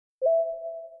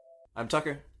I'm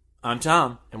Tucker. I'm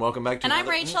Tom. And welcome back to And I'm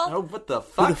Rachel. Oh, what the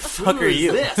fuck? Who the fuck are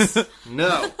you? This?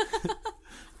 No.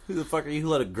 Who the fuck are you who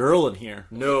let a girl in here?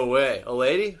 No way. A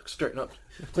lady? Straighten up.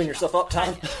 Clean yourself up,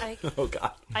 Tom. Oh,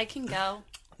 God. I can go.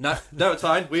 No, it's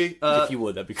fine. If you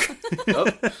would, that'd be great. Oh,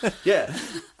 yeah.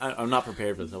 I'm not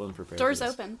prepared for this. I wasn't prepared Door's for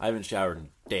this. open. I haven't showered in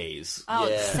days. Oh,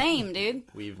 Yeah. same, dude.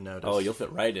 We've noticed. Oh, you'll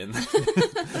fit right in.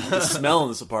 The smell in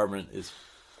this apartment is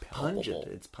pungent.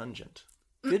 palpable. It's pungent.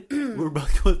 Good. We're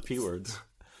both good with P words.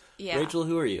 Yeah. Rachel,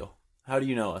 who are you? How do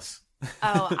you know us?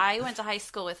 Oh, I went to high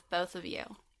school with both of you.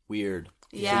 Weird.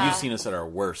 Yeah. So you've seen us at our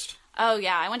worst. Oh,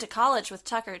 yeah. I went to college with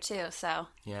Tucker, too, so,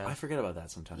 Yeah. I forget about that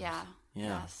sometimes. yeah.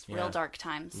 Yeah. Yes, real dark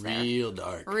times there. Real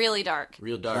dark. Really dark.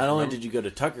 Real dark. Not only did you go to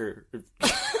Tucker,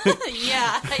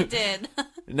 Yeah, I did.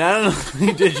 not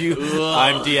only did you,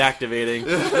 I'm deactivating.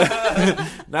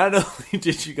 Not only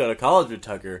did you go to college with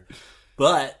Tucker,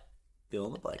 but fill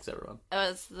in the blanks, everyone.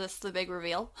 Was this the big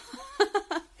reveal?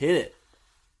 Hit it.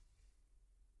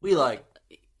 We like.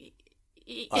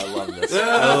 I love this.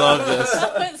 I love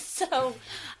this. So,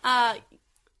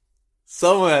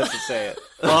 Someone has to say it.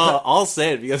 Well, I'll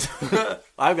say it because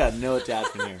I've got no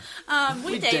attachment here.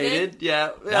 we dated.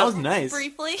 Yeah. That was nice.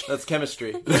 Briefly. That's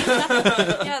chemistry. But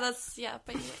okay.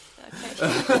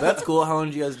 That's cool. How long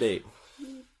did you guys date?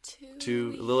 A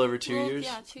little over 2 years?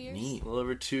 Yeah, 2 years. Neat. A little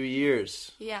over 2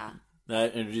 years. Yeah.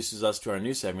 That introduces us to our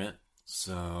new segment.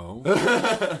 So,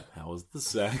 how was the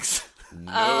sex?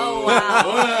 Oh,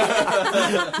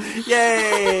 wow.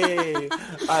 Yay!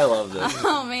 I love this.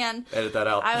 Oh, man. Edit that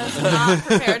out. I was not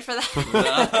prepared for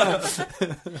that.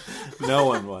 No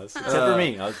one was. Except for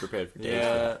me. I was prepared for days.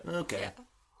 Yeah. Okay.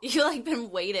 You,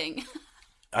 been waiting.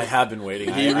 I have been waiting.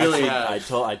 You really I have.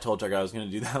 I told Tucker I was going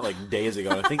to do that days ago.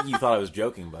 I think you thought I was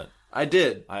joking, but I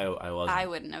did. I wasn't. I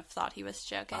wouldn't have thought he was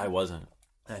joking. I wasn't.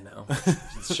 I know.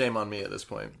 It's shame on me at this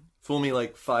point. Fool me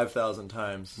 5,000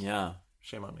 times. Yeah.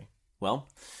 Shame on me. Well,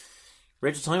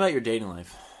 Rachel, tell me about your dating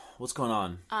life. What's going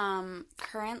on?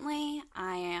 Currently,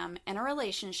 I am in a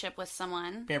relationship with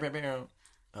someone. Meow, meow, meow.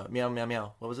 Meow, meow,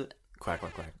 meow. What was it? Quack,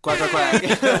 quack, quack. Quack, quack,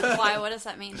 quack. Why? What does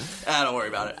that mean? Don't worry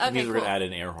about it. Okay, It means we're cool. going to add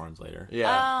in air horns later. Yeah.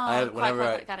 Oh, I have, quack, whenever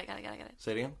quack, I... quack. Got it.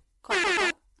 Say it again? Quack, quack,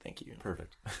 quack. Thank you.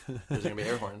 Perfect. There's going to be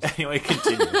air horns. Anyway,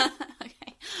 continue.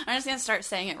 Okay. I'm just going to start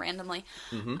saying it randomly.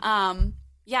 Mm-hmm.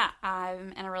 Yeah,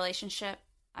 I'm in a relationship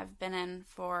I've been in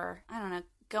for, I don't know,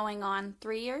 going on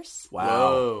 3 years. Wow.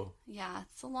 Whoa. Yeah,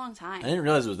 it's a long time. I didn't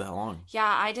realize it was that long. Yeah,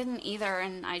 I didn't either,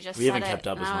 and I just We said haven't it, kept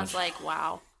up and as I much. was like,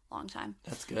 wow, long time.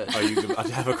 That's good. Are you about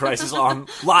to have a crisis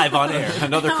live on air?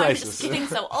 Another No, I'm crisis. just getting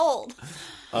so old.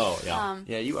 Oh, yeah.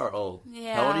 Yeah, you are old.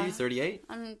 Yeah. How old are you? 38?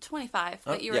 I'm 25,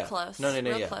 but you were Yeah. close. No,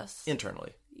 Real yeah. close.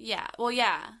 Internally. Yeah, well,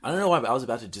 yeah. I don't know why, but I was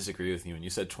about to disagree with you when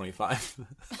you said 25.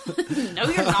 No,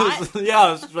 you're not. Yeah,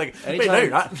 I was like, wait, no, Anytime,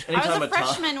 you're not. I was anytime a Tom,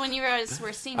 freshman when you guys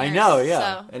were seniors. I know,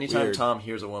 yeah. So. anytime Weird. Tom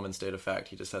hears a woman state a fact,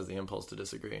 he just has the impulse to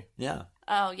disagree. Yeah.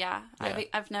 Oh, yeah. Yeah.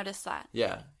 I've noticed that.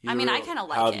 Yeah. I mean, I kind of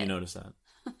like How it. have you noticed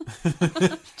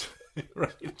that?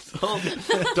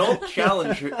 Don't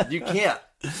challenge her. You can't.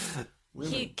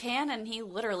 He can, and he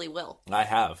literally will. I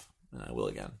have, and I will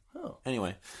again. Oh.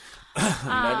 Anyway,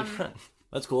 United front.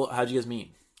 that's cool. How'd you guys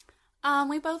meet?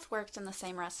 We both worked in the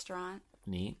same restaurant.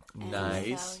 Neat. and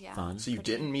Nice. So, yeah, Fun. So you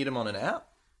pretty- didn't meet him on an app?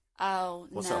 Oh,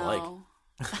 What's no.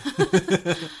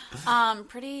 that like?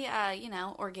 Pretty,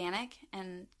 organic,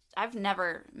 and I've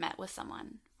never met with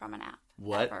someone from an app.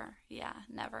 What? Ever. Yeah,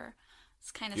 never.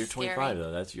 It's kind of You're scary. 25,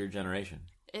 though. That's your generation.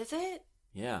 Is it?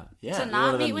 Yeah. Yeah. To one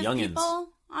not of them meet with youngins. people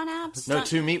on apps? No, Don't-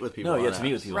 to meet with people. No, on you have to meet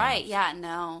apps. with people. Right, yeah,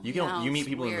 no. You don't. no, You meet it's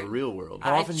people in weird. the real world.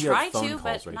 How I often do you have try phone to,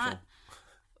 calls, but Rachel? not.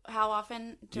 How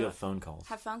often Do you have phone calls?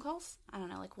 have phone calls? I don't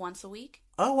know, like once a week.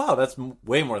 Oh, wow. That's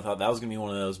way more. I thought that was going to be one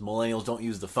of those millennials don't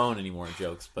use the phone anymore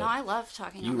jokes. But No, I love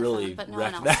talking you on the really phone, but no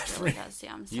wrecked one that else for really me. does.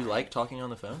 Yeah, I'm You sorry. like talking on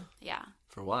the phone? Yeah.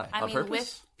 For why? I on mean, purpose?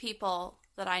 with people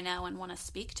that I know and want to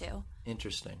speak to.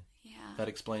 Interesting. Yeah. That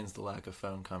explains the lack of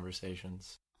phone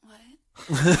conversations. What?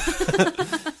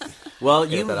 well,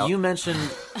 Edit that out. you mentioned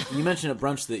at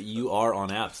brunch that you are on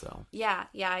apps, though. Yeah,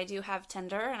 I do have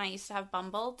Tinder, and I used to have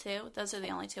Bumble, too. Those are the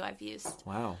only two I've used.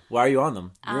 Wow. Why are you on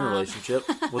them? You're in a relationship.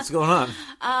 What's going on?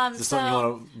 Is this something you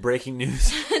want to... Breaking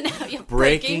news? No, yeah,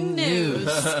 Breaking news.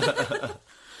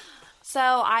 So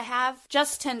I have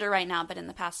just Tinder right now, but in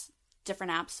the past,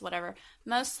 different apps, whatever.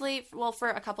 Mostly, well, for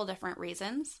a couple different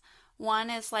reasons. One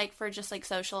is for just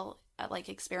social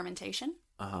experimentation.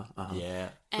 Uh-huh. Yeah.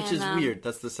 And, Which is weird.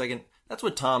 That's That's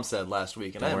what Tom said last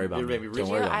week, and Don't worry about it me. made me Don't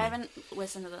really. worry about I me. haven't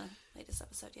listened to the latest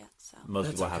episode yet, so.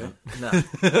 Most people haven't. No.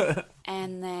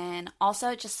 And then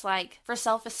also just like for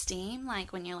self-esteem,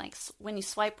 like when you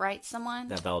swipe right someone.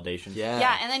 That validation.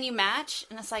 Yeah, and then you match,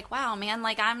 and it's like, wow, man,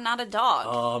 like I'm not a dog.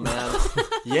 Oh man.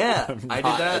 Yeah, I did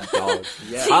that. Dog.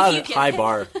 Yeah. So you can- High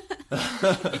bar.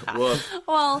 Woof.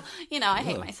 Well, I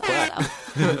hate myself,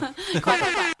 so. Quack,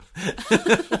 quack, quack.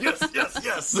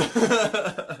 Yes.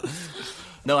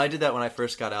 No, I did that when I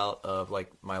first got out of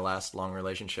like my last long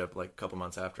relationship. Like a couple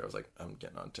months after, I was like, I'm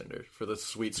getting on Tinder for the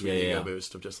sweet ego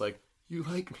boost of just like, you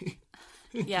like me.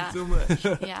 Yeah. So much.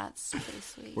 Yeah, it's pretty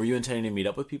sweet. Were you intending to meet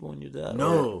up with people when you did that?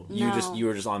 No. Or you No. you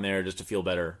were just on there just to feel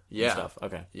better. Yeah. And stuff.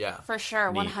 Okay. Yeah, For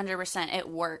sure, Neat. 100%. It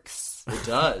works. it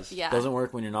does. Yeah. Doesn't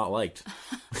work when you're not liked.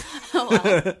 Well,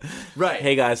 Right.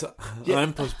 Hey guys,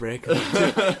 I'm post break.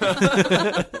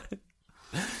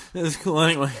 It's cool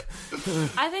anyway.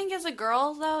 I think as a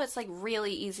girl, though, it's like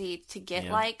really easy to get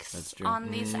Yeah, likes that's true.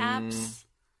 on these apps.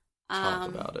 Talk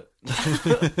about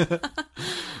it.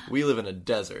 We live in a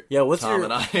desert. Yeah, what's Tom your-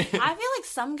 and I? I feel like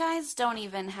some guys don't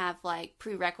even have like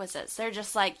prerequisites. They're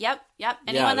just like, yep.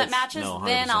 Anyone that that's- matches, no,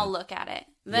 then 100%. I'll look at it.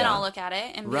 Then Yeah. I'll look at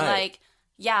it and be Right. like,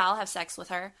 yeah, I'll have sex with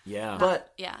her. Yeah.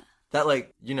 But Yeah. that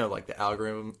like like the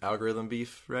algorithm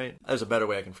beef, right? There's a better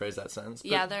way I can phrase that sentence.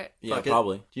 But Yeah, they're. Yeah, fuck it.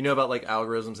 probably. Do you know about like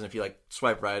algorithms, and if you like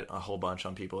swipe right a whole bunch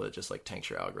on people, it just like tanks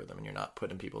your algorithm and you're not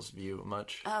put in people's view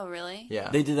much? Oh, really? Yeah.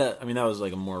 They did that. I mean, that was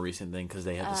like a more recent thing because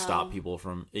they had to Oh. stop people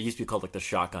from. It used to be called like the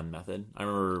shotgun method. I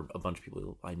remember a bunch of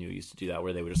people I knew used to do that,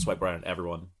 where they would just swipe right on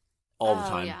everyone all the Oh,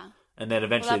 time, yeah. and then Well,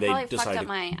 eventually that probably they fucked decided. up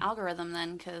my algorithm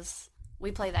then, because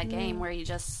we play that game where you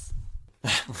just.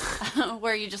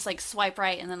 where you just like swipe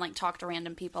right and then like talk to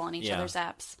random people on each Yeah. other's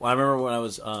apps. Well, I remember when I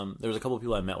was there was a couple of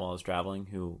people I met while I was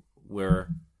traveling where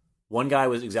one guy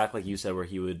was exactly like you said, where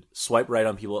he would swipe right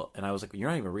on people, and I was like, "You're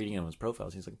not even reading his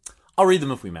profiles." He's like, "I'll read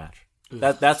them if we match."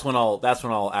 That's when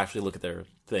I'll actually look at their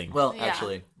thing. Well, Yeah.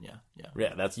 actually, yeah.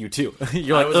 yeah, that's you too.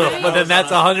 You're like, was- "Ugh," I but then was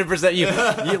that's on 100% you.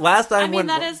 Last time I mean, when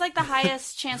that is like the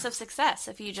highest chance of success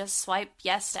if you just swipe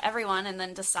yes to everyone and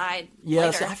then decide yeah,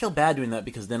 later. see, I feel bad doing that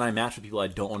because then I match with people I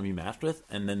don't want to be matched with,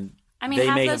 and then I mean, they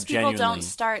half may those have people genuinely. don't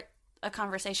start a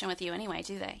conversation with you anyway,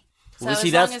 do they? So Well, see,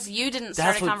 as long that's- as you didn't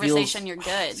that's start a what conversation, feels- you're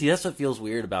good. See, that's what feels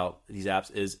weird about these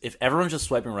apps is if everyone's just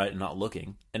swiping right and not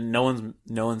looking, and no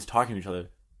one's talking to each other,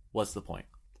 what's the point?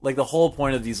 Like the whole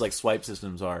point of these like swipe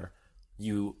systems are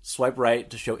you swipe right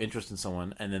to show interest in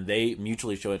someone, and then they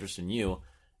mutually show interest in you.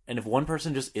 And if one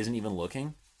person just isn't even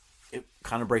looking, it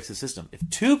kind of breaks the system. If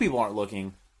two people aren't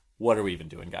looking, what are we even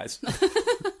doing, guys?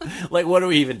 Like, what are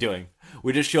we even doing?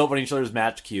 We just show up on each other's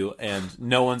match queue, and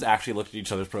no one's actually looked at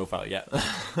each other's profile yet.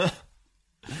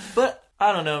 But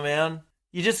I don't know, man.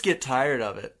 You just get tired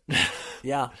of it.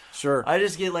 Yeah, sure. I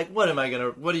just get like, what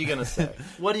are you gonna say?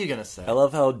 What are you gonna say? I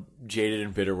love how jaded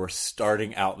and bitter we're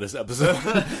starting out this episode.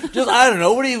 Just, I don't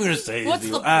know. What are you going to say? to What's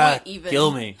people? the point even?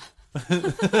 Kill me.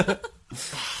 I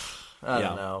Yeah.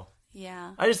 don't know.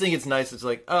 Yeah. I just think it's nice. It's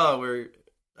like, I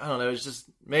don't know. It's just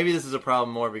maybe this is a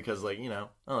problem more because like, I don't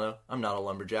know. I'm not a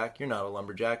lumberjack. You're not a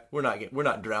lumberjack. We're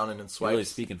not drowning in You're swipes. really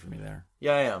speaking for me there.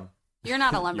 Yeah, I am. You're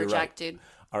not a lumberjack, right. dude.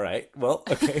 All right. Well,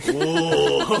 okay. All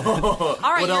right,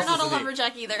 What you're else not a does it need?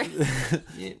 lumberjack either.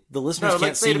 The listeners No, can't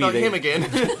let's say see it me. about him again.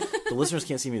 The listeners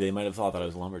can't see me. They might have thought that I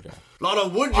was a lumberjack. Lot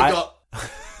of wood you I- got.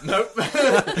 Nope.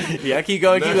 Yeah, keep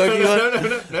going. Keep going. Keep going.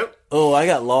 No. Nope. Oh, I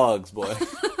got logs, boy.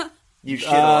 You shit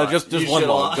a lot. Just You one shit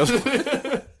a log.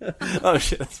 lot. Oh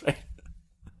shit, that's right.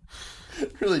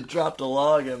 Really dropped a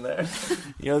log in there.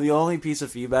 You know, the only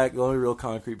real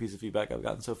concrete piece of feedback I've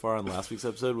gotten so far on last week's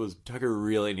episode was Tucker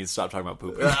really needs to stop talking about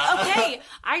poop. Okay,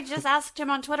 I just asked him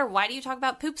on Twitter, why do you talk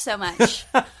about poop so much?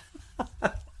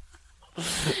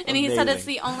 And he said it's Amazing.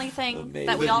 the only thing Amazing.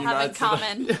 that we all have in Unites us.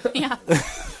 common. Yeah.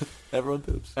 Everyone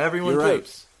poops. Everyone You're right.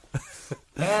 poops.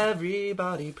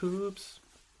 Everybody poops.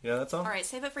 Yeah, that's all. All right,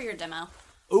 save it for your demo.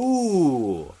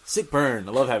 Ooh, sick burn.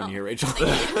 I love having you here, Rachel.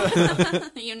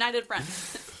 United Front.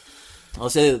 I'll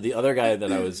say that the other guy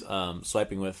that I was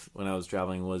swiping with when I was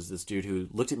traveling was this dude who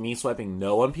looked at me swiping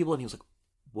no on people, and he was like,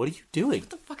 "What are you doing? What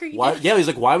the fuck are you why? doing?" Yeah, he's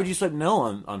like, "Why would you swipe no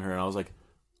on her?" And I was like,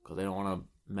 "Because I don't want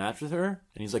to match with her."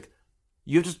 And he's like,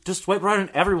 "You just swipe right on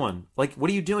everyone. Like, what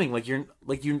are you doing? Like, you're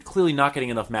clearly not getting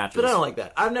enough matches." But I don't like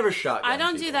that. I've never shot. I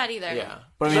don't do that either. Yeah,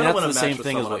 But I mean, don't that's wanna the match same with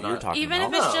thing as someone what I'm you're not- talking Even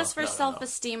about. if it's No, just for no.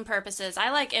 self-esteem purposes, I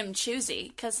like am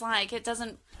choosy because like it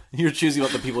doesn't. You're choosing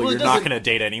about the people Well, it you're not doesn't- going to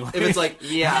date anyway. If it's like,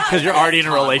 yeah, because you're already in a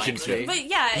Tom, relationship. But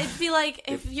yeah, it'd be like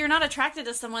if you're not attracted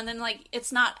to someone, then like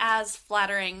it's not as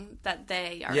flattering that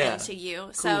they are Yeah. into you.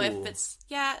 So if Cool. it's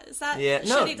is that Yeah,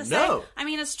 no, shitty to say? no. I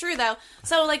mean, it's true though.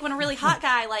 So like when a really hot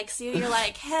guy likes you, you're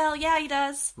like, hell yeah, he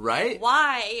does. right?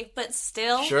 Why? But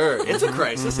still, Sure, it's a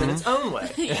crisis in its own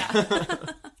way.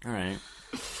 All right.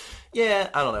 Yeah,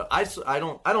 I don't know.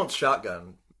 I don't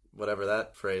shotgun whatever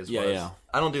that phrase Yeah, was. yeah.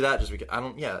 I don't do that just because I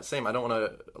don't. Yeah, same. I don't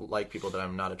want to like people that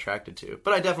I'm not attracted to.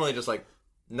 But I definitely just like,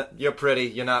 you're pretty.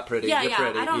 You're not pretty. Yeah, you're yeah.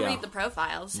 pretty. I don't Yeah. read the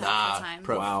profiles half the time.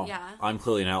 Wow. Yeah. I'm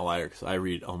clearly an outlier because I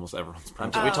read almost everyone's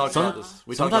profiles. We talked no. about this.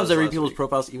 We talked about Sometimes this I read last people's week.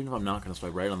 profiles even if I'm not going to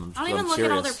swipe right on them. I don't because even I'm look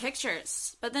curious. at all their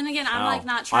pictures. But then again, I'm Wow. like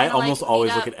not trying I to almost like,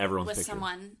 always meet look up at everyone's with picture.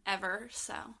 someone ever.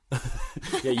 So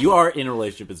Yeah, you are in a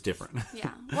relationship. It's different.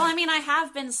 yeah. Well, I mean, I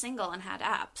have been single and had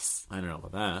apps. I don't know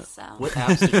about that. So What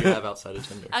apps did you have outside of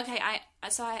Tinder? okay, I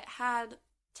had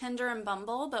Tinder and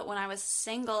Bumble, but when I was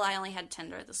single, I only had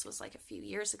Tinder. This was like a few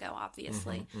years ago,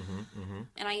 obviously.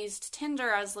 And I used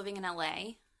Tinder. I was living in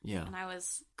LA, Yeah. and I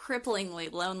was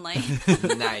cripplingly lonely.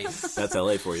 Nice. That's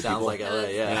LA for you. Sounds people. like LA.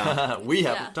 Yeah, we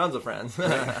have Yeah. tons of friends.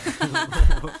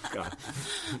 God.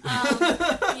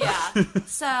 Yeah.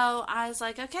 So I was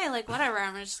like, okay, like whatever.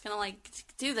 I'm just gonna like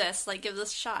do this, like give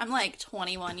this a shot. I'm like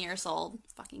 21 years old,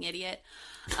 fucking idiot.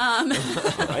 All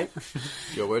right.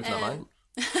 Your words, not And-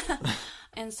 mine.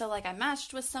 And so like I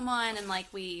matched with someone and like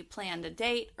we planned a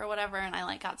date or whatever, and I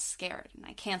like got scared and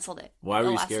I canceled it. Why the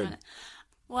were you last scared? minute.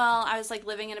 Well, I was like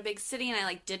living in a big city and I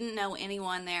like didn't know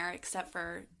anyone there except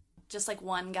for just like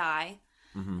one guy,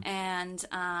 and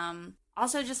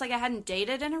also just like I hadn't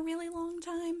dated in a really long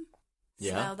time.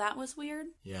 Yeah. So that was weird.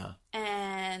 Yeah.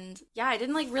 And yeah, I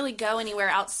didn't like really go anywhere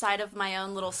outside of my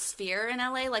own little sphere in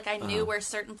LA. Like I knew where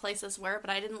certain places were, but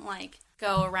I didn't like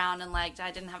go around and like I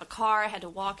didn't have a car. I had to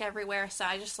walk everywhere, so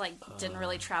I just like didn't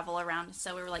really travel around.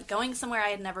 So we were like going somewhere I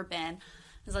had never been.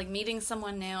 I was like meeting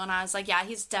someone new, and I was like, yeah,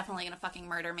 he's definitely gonna fucking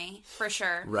murder me for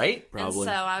sure. Right? And Probably.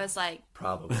 so I was like,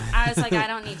 Probably. I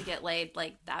don't need to get laid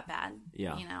like that bad.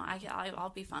 Yeah. You know, I'll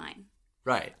be fine.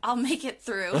 Right. I'll make it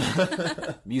through.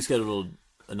 You scheduled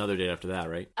another date after that,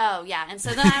 right? Oh, yeah. And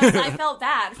so then I felt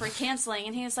bad for canceling.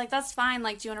 And he was like, that's fine.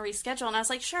 Like, do you want to reschedule? And I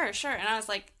was like, sure. And I was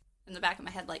like, in the back of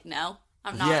my head, like, no,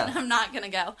 I'm not. Yeah. I'm not going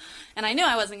to go. And I knew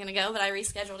I wasn't going to go, but I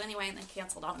rescheduled anyway and then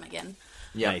canceled on him again.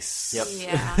 Yep. Nice. Yep.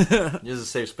 Yeah. This is a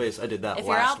safe space. I did that If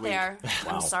you're last out week. there,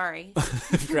 Wow. I'm sorry.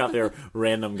 If you're out there,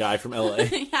 random guy from LA.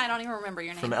 Yeah, I don't even remember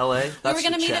your name. From LA? we That's were going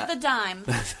to the meet chat. at the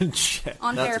Dime Chet.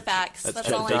 on That's a- Fairfax. that's That's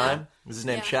Chet all I know. Dime? Is his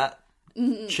name Yeah. Chat?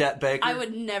 Chet Baker? I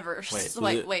would never. Was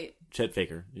Wait. Chet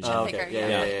Faker. You Oh, said- okay. Faker,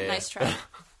 Yeah. Nice try.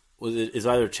 Was it? Is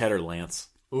either Chet or Lance?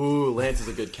 Ooh, Lance is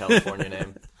a good California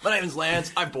name. My name's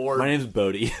Lance. I'm bored. My name's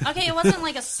Bodie. Okay, it wasn't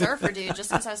like a surfer dude just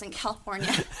since I was in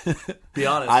California. Be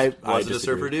honest. I was it a disagree.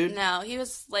 surfer dude? No, he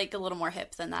was like a little more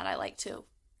hip than that, I like to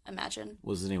imagine.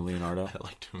 Was his name Leonardo? I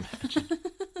like to imagine.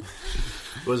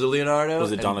 Was it Leonardo?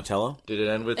 Was it And Donatello? Did it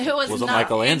end with It was Was it not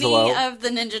Michelangelo? any of the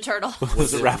Ninja Turtles.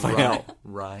 Was it Raphael?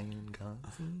 Ryan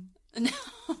Gosling? No,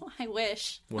 I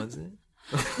wish. Was it?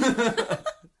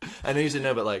 I know you said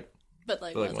no, but like, But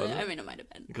like, Like, was was it? it? I mean, it might have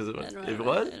been. because it was. I don't It know.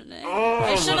 was?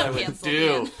 I should what I have would canceled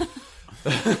do.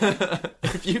 it.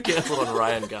 If you canceled on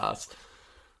Ryan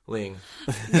Gosling,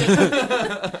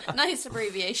 Nice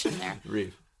abbreviation there.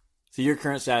 Reeve. So your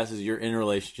current status is you're in a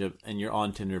relationship and you're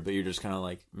on Tinder, but you're just kind of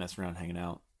like messing around, hanging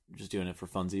out, just doing it for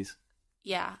funsies.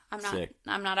 Yeah, I'm not. Sick.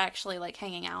 I'm not actually like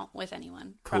hanging out with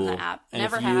anyone Cool. from the app. And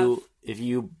Never if have. you if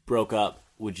you broke up,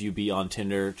 would you be on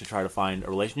Tinder to try to find a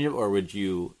relationship, or would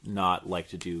you not like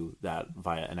to do that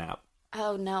via an app?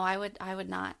 Oh no, I would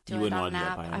not do You it wouldn't on want an to do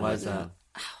that app. by an I app. Why is wouldn't. that?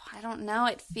 Oh, I don't know.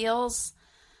 It feels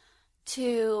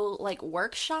too like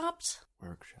workshopped.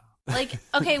 Workshop. Like,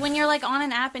 okay, when you're like on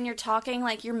an app and you're talking,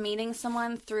 like you're meeting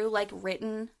someone through like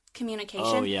written communication.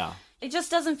 Oh yeah, It just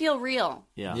doesn't feel real.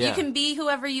 yeah. Yeah. You can be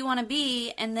whoever you want to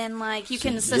be, and then like you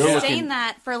can you're sustain looking-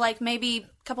 that for like maybe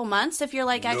a couple months if you're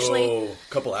like actually.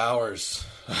 couple hours.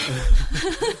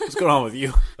 What's going on with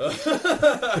you?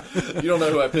 You don't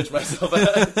know who I pitch myself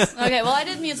as. Okay, well, I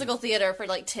did musical theater for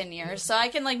like 10 years, so I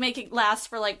can like make it last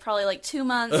for like probably like 2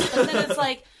 months, but then it's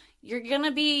like you're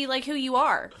gonna be like who you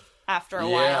are after a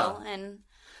Yeah. while, and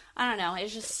I don't know.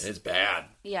 It's just It's bad,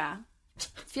 yeah, it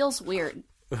feels weird.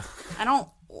 I don't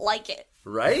like it.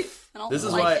 right? I don't This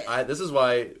is like why it. this is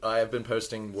why I have been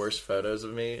posting worse photos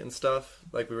of me and stuff,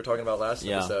 like we were talking about last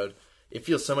Yeah. episode. It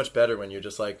feels so much better when you're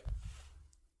just like,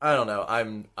 I don't know.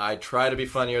 I try to be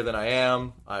funnier than I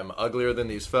am. I'm uglier than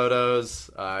these photos.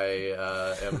 I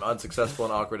am unsuccessful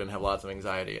and awkward and have lots of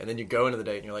anxiety. And then you go into the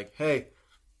date and you're like, hey,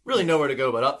 really nowhere to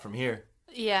go but up from here.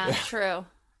 Yeah, true.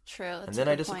 True. That's and then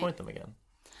a I good point. disappoint them again.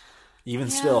 Even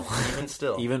Yeah. still, Even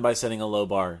still, even by setting a low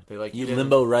bar, They like, you you didn't-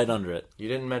 limbo right under it. you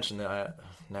didn't mention that.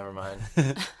 Never mind.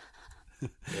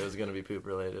 It was gonna be poop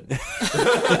related.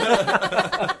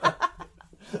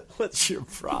 What's your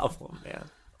problem, man?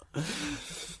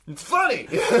 It's funny.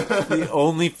 The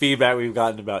only feedback we've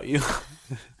gotten about you.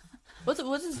 What's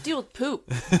this deal with poop?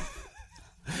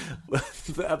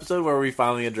 The episode where we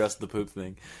finally addressed the poop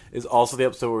thing is also the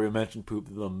episode where we mentioned poop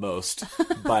the most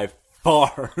by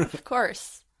far. Of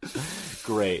course.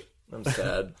 Great. I'm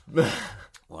sad.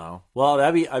 Wow. Well,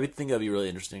 I would think that'd be really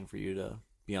interesting for you to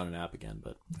be on an app again,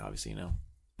 but obviously,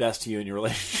 best to you in your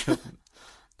relationship.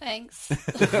 Thanks.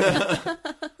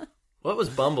 What was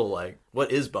Bumble like?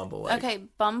 What is Bumble like? Okay,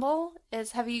 Bumble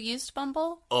is. Have you used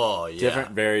Bumble? Oh yeah.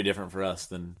 Different, very different for us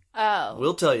than Oh.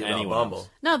 We'll tell you about Anyone Bumble. else.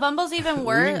 No, Bumble's even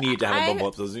worse. we need to have a Bumble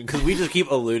episode soon because we just keep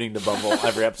alluding to Bumble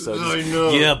every episode. I know.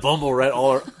 Yeah, Bumble, right?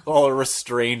 All our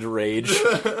restrained rage.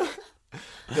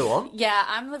 Go on. Yeah,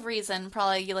 I'm the reason.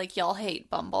 Probably y'all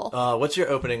hate Bumble. What's your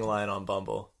opening line on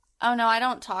Bumble? Oh no, I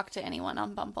don't talk to anyone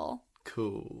on Bumble.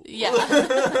 Cool. Yeah,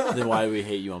 Then why do we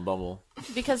hate you on Bumble?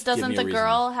 because Give doesn't me a the reason.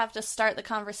 girl have to start the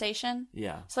conversation?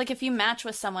 Yeah. So like if you match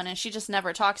with someone and she just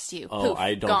never talks to you, Oh, poof,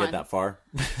 I don't gone. get that far.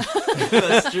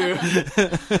 That's true.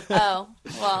 Oh,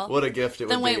 well. What a gift it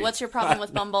Then would wait, be. what's your problem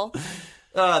with Bumble?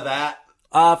 That?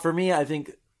 For me, I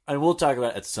think, and we'll talk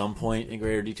about it at some point in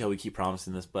greater detail. We keep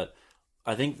promising this, but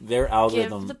I think their Give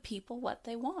algorithm. the people what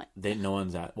they want. No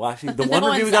one's at. Well, actually, the No one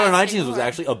review we one's got on asking iTunes was for it.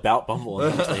 actually about Bumble.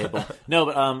 And how much they hate Bumble. No,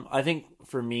 but I think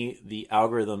for me, the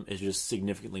algorithm is just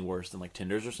significantly worse than like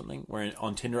Tinder's or something. Where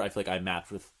on Tinder, I feel like I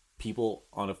match with people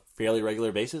on a fairly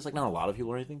regular basis. Like not a lot of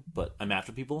people or anything, but I match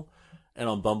with people. And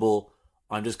on Bumble,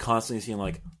 I'm just constantly seeing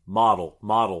like model.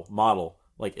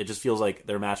 Like it just feels like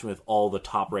they're matching with all the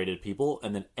top-rated people,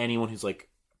 and then anyone who's like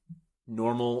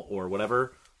normal or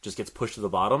whatever just gets pushed to the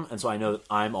bottom. And so I know that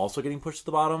I'm also getting pushed to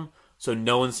the bottom. So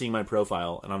no one's seeing my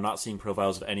profile, and I'm not seeing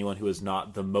profiles of anyone who is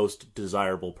not the most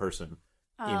desirable person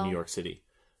in New York City.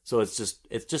 So it's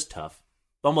just tough.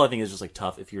 Bumble, I think, is just like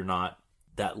tough if you're not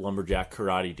that lumberjack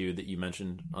karate dude that you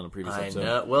mentioned on a previous I episode.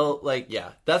 know. Well, like, yeah,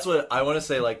 that's what I want to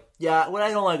say. Like, yeah, what I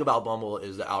don't like about Bumble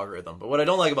is the algorithm. But what I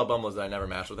don't like about Bumble is that I never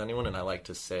match with anyone, and I like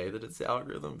to say that it's the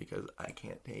algorithm because I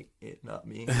can't take it not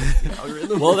being the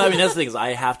algorithm. Well, I mean, that's the thing is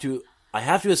I have to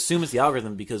assume it's the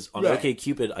algorithm because on Right.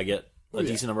 OkCupid I get a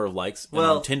decent number of likes, and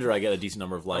Well, on Tinder I get a decent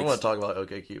number of I likes. want to talk about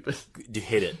OkCupid.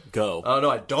 Hit it, go. Oh no,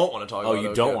 I don't want to talk about. you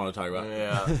OK. don't want to talk about it.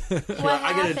 Yeah, What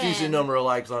I get a happened? decent number of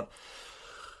likes on.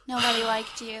 Nobody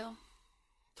liked you.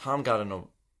 Tom got an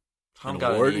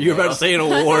Award? email. You're about to say an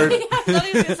award. I thought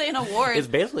he was gonna say an award. It's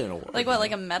basically an award. Like what?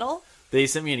 Like a medal? They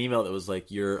sent me an email that was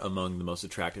like, "You're among the most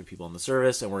attractive people in the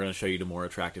service, and we're going to show you to more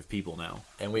attractive people now."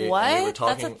 and we What? and we were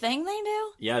talking. That's a thing they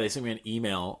do? Yeah, they sent me an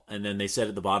email, and then they said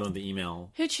at the bottom of the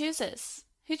email, Who chooses?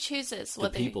 Who chooses "The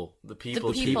what people, The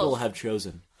people. The people have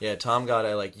chosen." Yeah, Tom got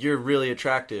a like "you're really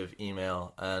attractive"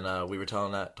 email, and we were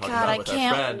talking God, about I it with our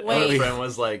can't friend. And wait. our friend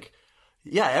was like,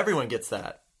 "Yeah, everyone gets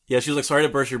that." Yeah, she was like, "Sorry to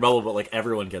burst your bubble, but like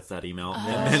everyone gets that email."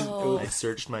 And then Oh. I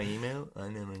searched my email. I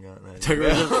never got that. Tucker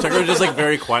email. was just like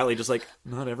very quietly, just like,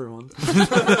 "Not everyone."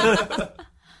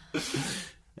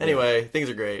 Anyway, things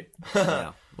are great.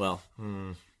 Yeah. Well,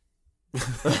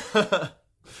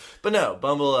 But no,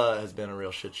 Bumble has been a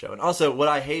real shit show. And also,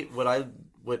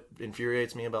 what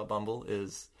infuriates me about Bumble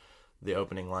is the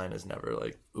opening line is never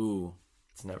like ooh,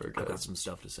 it's never I've good. got some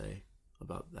stuff to say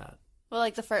about that. Well,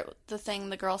 like the thing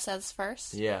the girl says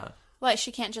first. Yeah. What?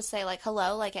 She can't just say like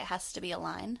hello. Like it has to be a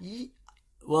line.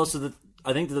 Well, so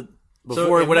I think So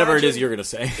before whatever it is imagine- you're gonna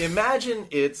say, Imagine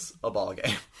it's a ball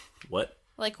game. what?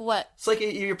 Like what? It's like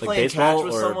you're playing baseball catch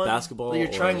with or someone. basketball You're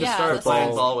trying to or start that's playing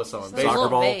all- ball with someone. It's a Soccer little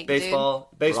ball, vague, dude. Baseball.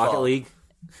 Rocket League.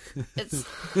 It's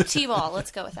t-ball.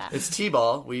 Let's go with that. It's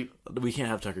t-ball. We We can't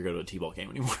have Tucker go to a t-ball game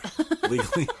anymore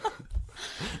legally.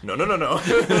 no. No.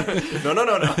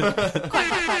 Quack,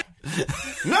 quack, quack.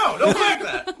 No, don't quack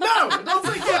that. No, don't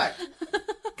say quack.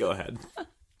 Go ahead.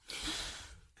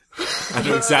 I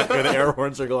know exactly where the air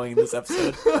horns are going in this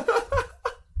episode.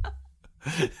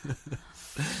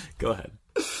 Go ahead.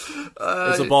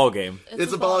 It's a ball game.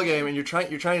 It's a ball game, and you're trying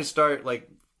to start like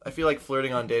I feel like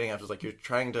flirting on dating apps is like you're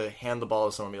trying to hand the ball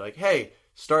to someone, and be like, "Hey,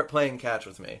 start playing catch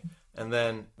with me." And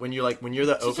then when you're the Did you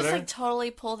just opener, like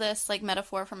totally pull this like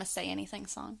metaphor from a Say Anything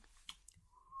song?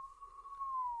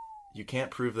 you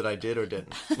can't prove that I did or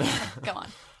didn't. Go on.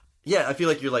 Yeah, I feel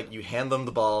like you hand them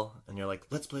the ball and you're like,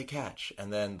 let's play catch.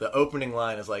 And then the opening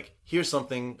line is like, here's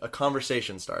something, a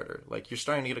conversation starter. Like, you're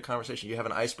starting to get a conversation. You have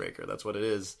an icebreaker. That's what it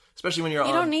is. Especially when you're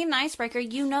You don't need an icebreaker.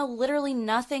 You know literally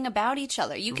nothing about each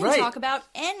other. You can talk about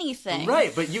anything.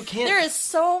 Right, but you can't. There is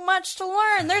so much to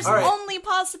learn. There's only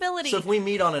possibility. So if we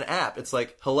meet on an app, it's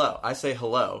like, hello. I say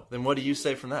hello. Then what do you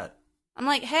say from that? I'm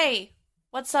like, hey,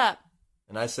 what's up?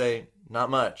 And I say, not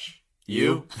much.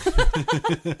 You?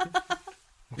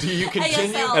 Do you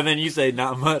continue? ASL. And then you say,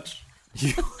 not much.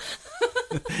 You.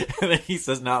 And then he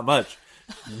says, not much.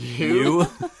 You.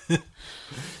 And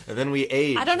then we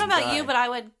age. I don't know about die. you, but I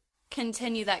would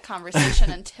continue that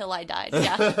conversation until I died.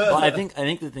 Yeah. Well, I think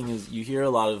the thing is, you hear a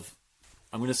lot of,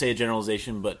 I'm going to say a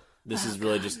generalization, but this is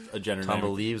really just a general. Tom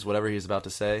believes whatever he's about to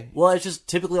say. Well, it's just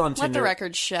typically on Tinder. Let the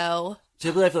record show.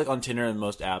 Typically, I feel like on Tinder and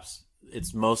most apps,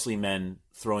 it's mostly men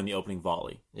throwing the opening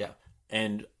volley. Yeah.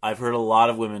 And I've heard a lot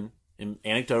of women,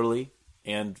 anecdotally,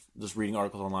 and just reading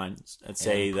articles online, and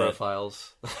say and that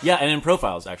profiles. Yeah, and in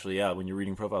profiles, actually, yeah, when you're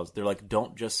reading profiles, they're like,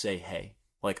 don't just say hey.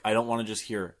 Like, I don't want to just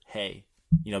hear hey,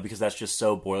 because that's just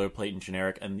so boilerplate and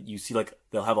generic. And you see, like,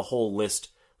 they'll have a whole list.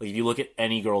 Like, if you look at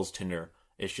any girl's Tinder,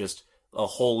 it's just a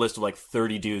whole list of like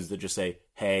 30 dudes that just say,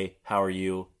 hey, how are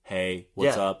you? Hey,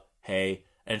 what's up? Hey.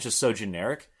 And it's just so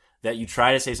generic that you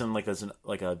try to say something like this, an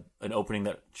opening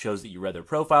that shows that you read their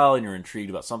profile and you're intrigued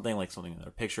about something, like something in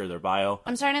their picture, their bio.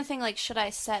 I'm starting to think, like, should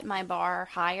I set my bar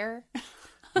higher?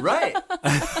 Right.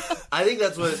 I think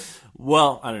that's what...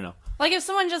 Well, I don't know. Like, if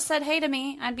someone just said hey to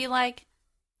me, I'd be like,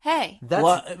 hey.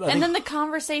 And then the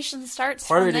conversation starts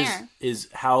part from of it there. is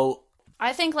how...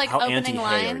 I think, like, how opening anti-hey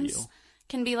are lines you?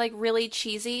 can be, like, really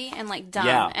cheesy and, like, dumb.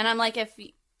 Yeah. And I'm like, I'd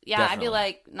be, Definitely.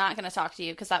 like, not going to talk to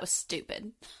you because that was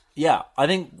stupid. Yeah, I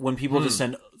think when people just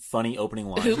send funny opening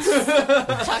lines... Oops.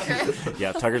 Tucker.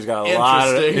 Yeah, Tucker's got a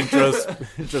lot of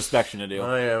introspection to do.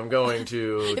 I am going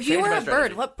to If you were change my a strategy.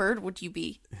 bird, what bird would you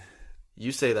be?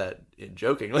 You say that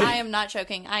jokingly. I am not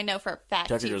joking. I know for a fact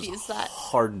Tucker you've just used that.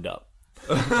 hardened up.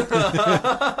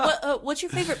 What's your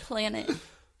favorite planet?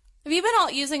 Have you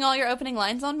been using all your opening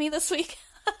lines on me this week?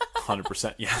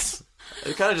 100% yes.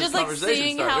 It's kind of just Like conversation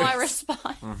seeing starters. how I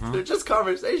respond. They're just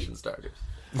conversation starters.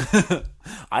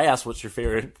 I asked what's your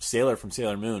favorite sailor from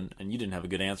Sailor Moon, and you didn't have a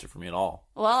good answer for me at all.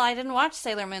 Well, I didn't watch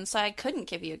Sailor Moon, so I couldn't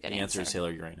give you a good The answer answer. is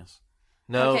Sailor Uranus.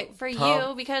 No, Okay, for Tom,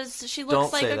 you, because she don't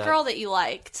looks like say a that. girl that you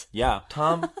liked. Yeah,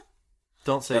 Tom,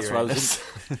 don't say that's what I Uranus.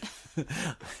 was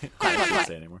I don't want to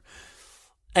say it anymore.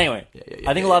 Anyway, yeah,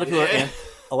 I think a lot of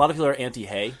people are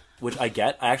anti-hay, which I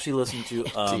get. I actually listened to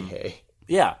Hey.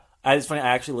 yeah. It's funny.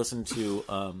 I actually listened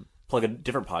to plug a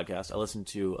different podcast. I listened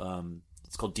to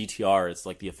it's called DTR. It's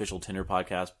like the official Tinder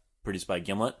podcast produced by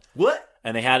Gimlet. What?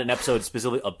 And they had an episode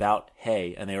specifically about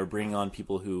hay, and they were bringing on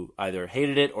people who either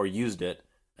hated it or used it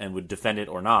and would defend it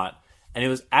or not. And it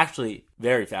was actually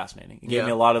very fascinating. It gave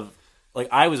me a lot of, like,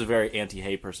 I was a very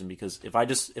anti-hay person because if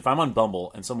I'm on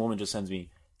Bumble and some woman just sends me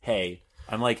hey,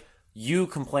 I'm like, you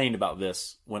complained about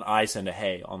this when I send a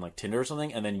hey on like Tinder or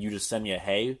something, and then you just send me a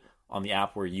hey on the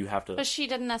app where you have to. But she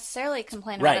didn't necessarily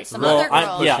complain about Right. it. Some well, other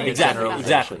girls. yeah, Pushing a exactly.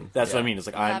 generalization. That's what I Yeah. mean. It's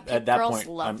like Yeah, at that girls point,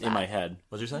 love I'm in that. my head.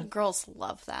 What'd you say? Girls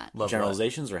love that. Love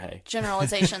Generalizations or hey?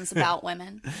 Generalizations about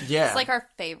women. Yeah. It's like our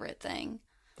favorite thing.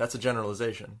 That's a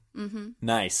generalization.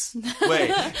 Nice.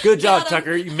 Wait. Good job,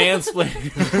 Tucker. You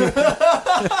mansplained.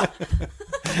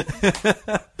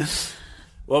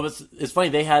 Well, it's funny.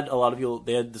 They had a lot of people.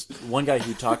 They had this one guy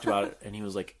who talked about it, and he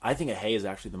was like, "I think a hey is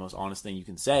actually the most honest thing you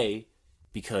can say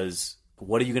because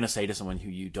what are you going to say to someone who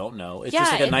you don't know? It's just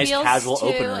like a it nice feels casual too,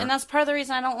 opener." and that's part of the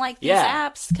reason I don't like these Yeah.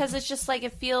 apps because it's just like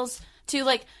it feels too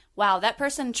like, wow, that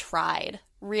person tried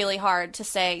really hard to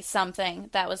say something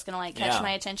that was going to like catch Yeah.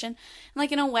 my attention. And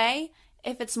like in a way,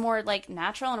 if it's more like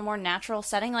natural in a more natural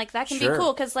setting, like that can Sure. be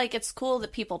cool because like it's cool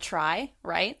that people try,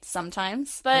 right?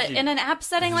 Sometimes, but in an app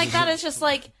setting like that, it's just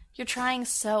like you're trying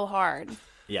so hard.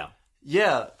 Yeah.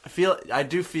 Yeah, I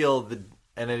do feel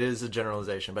and it is a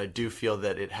generalization, but I do feel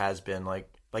that it has been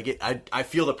I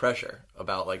feel the pressure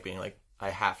about like being like, I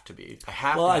have to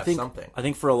have something. I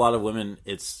think for a lot of women,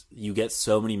 it's you get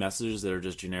so many messages that are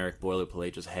just generic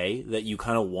boilerplate, just hey, that you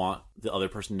kind of want the other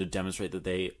person to demonstrate that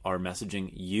they are messaging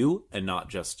you and not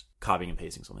just copying and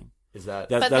pasting something. Is that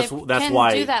But that's they can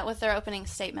why do that with their opening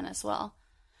statement as well.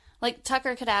 Like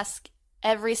Tucker could ask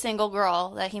every single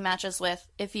girl that he matches with,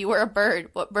 if you were a bird,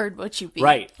 what bird would you be?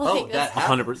 Right. Like, that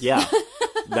 100%. Yeah,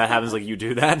 that happens. Like you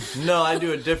do that. No, I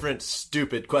do a different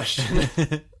stupid question.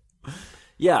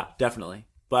 Yeah, definitely.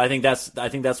 But I think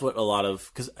that's what a lot of,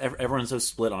 because everyone's so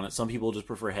split on it. Some people just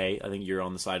prefer hey. I think you're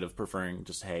on the side of preferring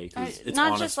just hey because it's not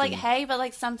honest just like and- hey, but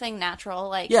like something natural.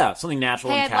 Like Yeah, something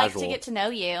natural hey, and I'd casual. like to get to know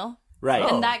you. Right.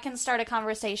 And that can start a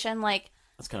conversation like,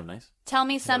 That's kind of nice. tell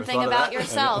me something thought of about that.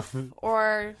 yourself.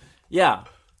 Or, Yeah.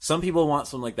 Some people want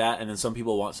something like that, and then some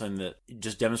people want something that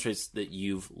just demonstrates that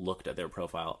you've looked at their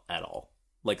profile at all.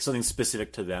 Like something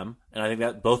specific to them. And I think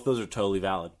that both those are totally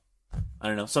valid. I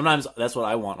don't know. Sometimes that's what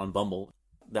I want on Bumble.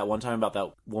 That one time about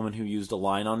that woman who used a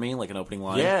line on me, like an opening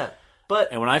line. Yeah,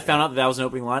 but And when I found out that was an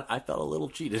opening line, I felt a little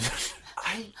cheated.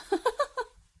 when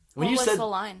what you was said the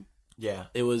line? yeah,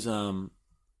 It was,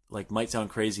 like, might sound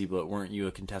crazy, but weren't you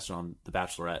a contestant on The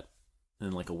Bachelorette? And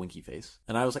then, like, a winky face.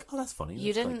 And I was like, oh, that's funny.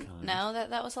 You That's, didn't like, kinda know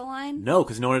that was a line? No,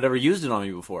 because no one had ever used it on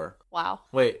me before. Wow.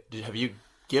 wait, have you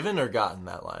given or gotten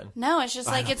that line? No, it's just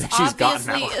like don't it's think she's gotten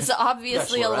that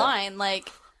obviously a Bachelorette. line. Like,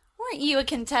 weren't you a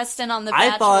contestant on The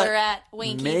I thought Bachelorette?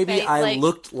 Winky maybe face, I like,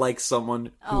 looked like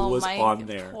someone who oh was my on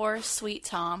there. poor sweet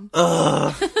Tom.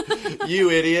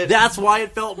 You idiot! That's why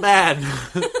it felt bad.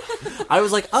 I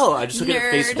was like, oh, I just took it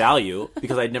at face Nerd. value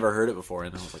because I'd never heard it before.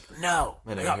 And I was like, no.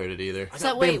 I never heard it either.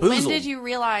 So wait, when bamboozled. did you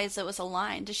realize it was a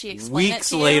line? Did she explain it Weeks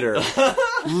to you? later,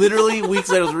 literally weeks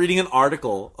later, I was reading an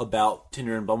article about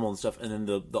Tinder and Bumble and stuff, and then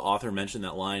the author mentioned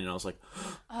that line, and I was like,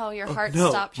 Oh, your heart no,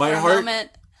 stopped my for a heart- moment.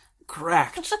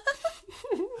 cracked.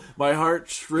 My heart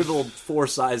shriveled 4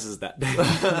 sizes that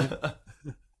day.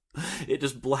 It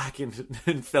just blackened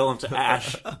and fell into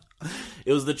ash.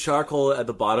 It was the charcoal at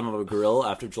the bottom of a grill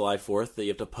after July 4th that you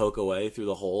have to poke away through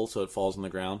the hole so it falls on the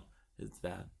ground. It's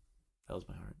that. That was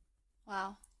my heart.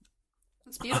 Wow.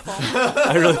 That's beautiful.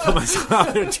 I really put myself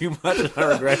out there too much and I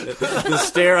regret it. The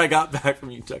stare I got back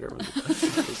from you, Tucker.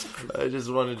 was I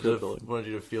just wanted Crippling.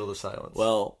 you to feel the silence.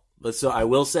 Well, but so I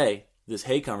will say, this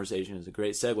hate conversation is a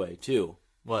great segue to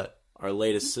what? our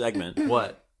latest segment,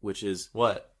 What? which is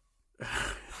What?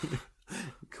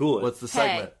 cool. What's the Hey.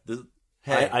 segment? This,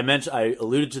 Hey. I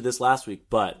alluded to this last week,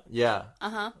 but Yeah.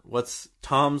 Uh-huh. What's?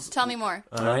 Tom's. Tell me more.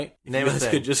 All right, If Name you a guys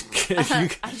thing. could just if you,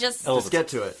 I just... Oh, Let's get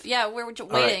to it. Yeah, we're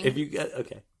waiting. all right, if you get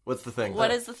okay. What's the thing?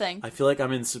 What is the thing? I feel like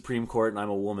I'm in Supreme Court and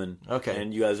I'm a woman. Okay.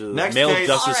 And you guys are the Next male case.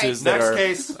 justices All that right. are.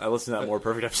 Next case. I listened to that more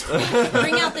perfect episode.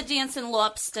 Bring out the dancing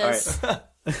lobsters.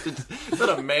 Is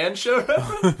that a man show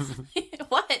reference?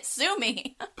 What? Sue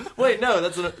me. Wait, no,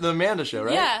 that's the Amanda show,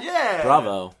 right? Yeah. Yeah.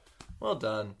 Bravo. Well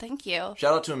done. Thank you.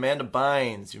 Shout out to Amanda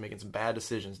Bynes. You're making some bad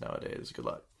decisions nowadays. Good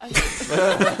luck.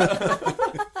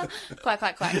 Quack,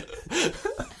 quack, quack.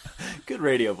 Good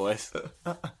radio voice.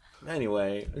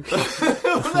 Anyway.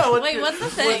 No, Wait, what's the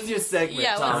thing? What's your segment,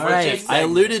 Yeah, Tom? what's All the What's your thing? I segment?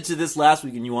 alluded to this last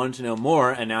week and you wanted to know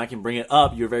more, and now I can bring it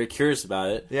up. You're very curious about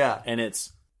it. Yeah. And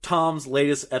it's Tom's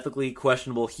latest ethically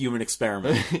questionable human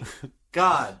experiment.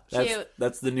 God. Cute.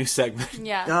 That's the new segment.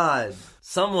 Yeah. God.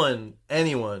 Someone,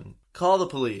 anyone, call the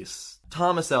police.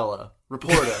 Thomas Ella.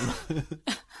 Report him.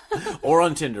 Or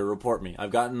on Tinder, report me.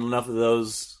 I've gotten enough of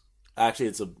those. Actually,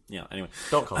 it's a... Yeah, anyway.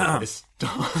 Don't call the police.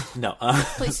 Don't. No.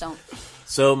 Please don't.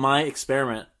 So my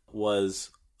experiment was...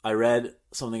 I read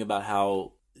something about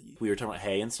how we were talking about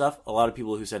hay and stuff. A lot of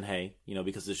people who send hay,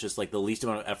 because it's just like the least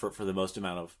amount of effort for the most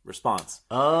amount of response.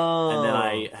 Oh. And then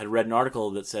I had read an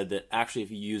article that said that actually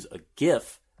if you use a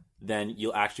GIF, then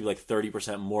you'll actually be like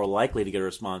 30% more likely to get a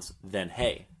response than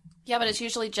hey. Yeah, but it's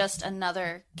usually just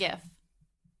another GIF.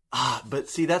 But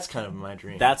see, that's kind of my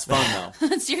dream. That's fun though.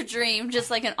 It's your dream,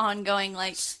 just like an ongoing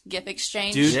GIF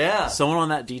exchange. Dude, Yeah. someone on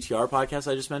that DTR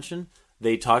podcast I just mentioned,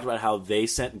 they talked about how they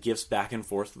sent gifts back and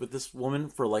forth with this woman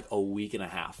for like a week and a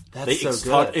half. That's they so good.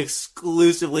 talked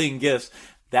exclusively in gifts.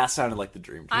 That sounded like the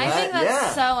dream. I think that's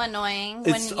Yeah. so annoying when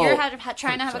It's- you're oh,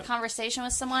 trying to have a 100%. conversation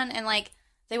with someone and like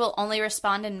they will only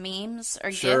respond in memes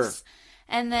or Sure. GIFs,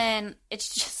 and then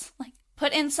it's just like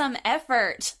put in some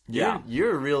effort. Yeah.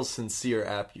 You're a real sincere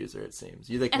app user, it seems.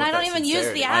 You like And want I don't that even use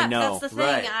sincerity. the app. I know. That's the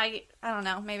thing. Right. I don't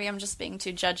know. Maybe I'm just being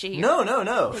too judgy. No.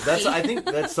 That's I think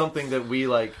that's something that we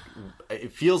like.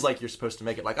 It feels like you're supposed to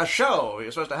make it like a show.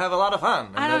 You're supposed to have a lot of fun.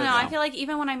 And I don't then know. it- I feel like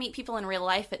even when I meet people in real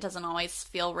life, it doesn't always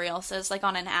feel real. So it's like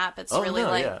on an app, it's Oh really no,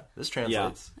 like, yeah, this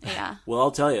translates. yeah. Well, I'll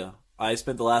tell you, I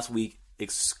spent the last week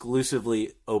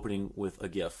exclusively opening with a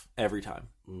GIF every time.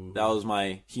 That was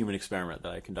my human experiment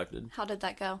that I conducted. How did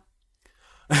that go?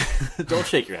 Don't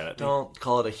shake your head at me. Don't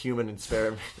call it a human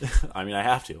experiment. I mean, I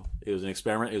have to. It was an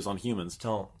experiment. It was on humans.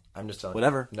 Don't. I'm just telling.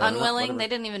 Whatever. You. No, Unwilling? whatever. They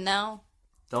didn't even know.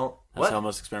 Don't. That's What? how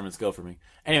most experiments go for me.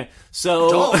 Anyway, so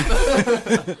Don't.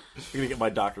 I'm gonna get my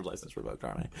doctor's license revoked,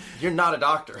 aren't I? You're not a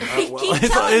doctor. We keep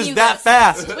telling It's you that this.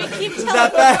 fast. We keep It's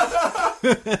telling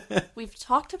that fast. We've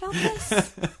talked about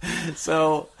this.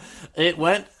 So it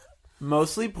went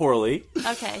mostly poorly.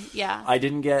 Okay, yeah.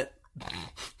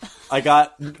 I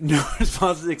got no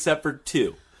responses except for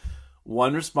 2.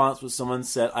 One response was someone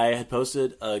said I had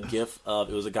posted a GIF of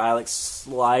it was a guy like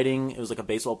sliding. It was like a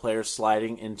baseball player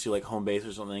sliding into like home base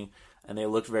or something, and they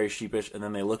looked very sheepish, and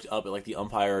then they looked up at like the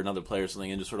umpire or another player or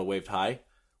something and just sort of waved hi,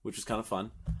 which was kind of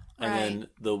fun. And then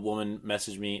the woman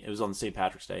messaged me. It was on St.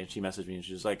 Patrick's Day, and she messaged me and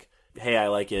she was like, "Hey, I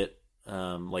like it.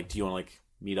 Like, do you want to like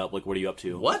meet up? Like, what are you up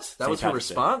to?" What? That was her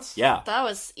response? Yeah. That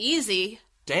was easy.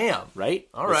 Damn. Right?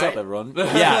 All What's right. up, everyone?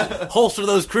 Yeah. Holster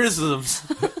those criticisms.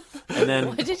 And then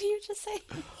What did you just say?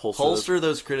 Holster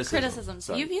those criticisms. Criticisms.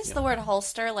 You've used the word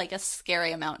holster like a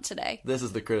scary amount today. This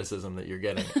is the criticism that you're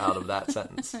getting out of that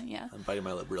sentence. Yeah. I'm biting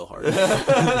my lip real hard.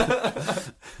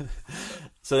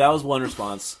 So that was one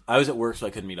response. I was at work, so I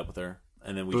couldn't meet up with her.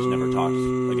 And then we just never talked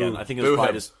again. I think it was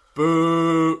probably just...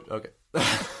 Boo. Okay.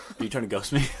 Are you trying to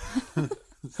ghost me?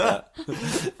 Fun.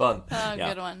 Oh,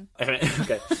 Yeah. good one. Okay.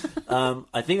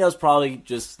 I think that was probably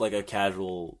just like a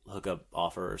casual hookup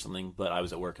offer or something, but I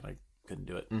was at work and I couldn't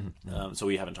do it. So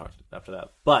we haven't talked after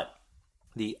that. But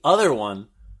the other one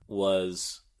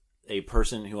was a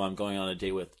person who I'm going on a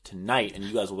date with tonight, and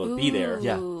you guys will both be there.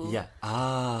 Yeah.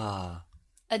 Ah.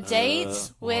 A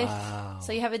date with... Wow.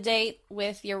 So you have a date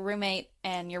with your roommate,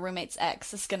 and your roommate's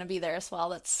ex is going to be there as well.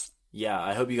 That's... Yeah,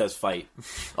 I hope you guys fight.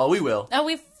 Oh, we will. Oh,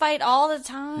 we fight all the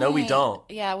time. No, we don't.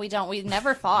 Yeah, we don't. We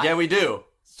never fought. Yeah, we do.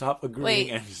 Stop agreeing Wait.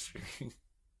 and disagreeing.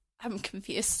 I'm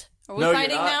confused. Are we No, you're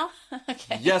fighting now? not.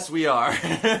 Okay. Yes, we are.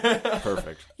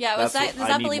 Perfect. Yeah, was That's is what-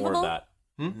 that I need believable? More of that.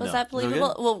 Was No. that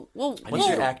believable? Well, What's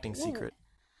your acting secret?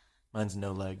 Mine's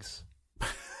no legs.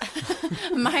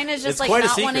 mine is just It's like quite a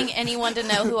not secret. wanting anyone to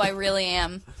know who I really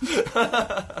am.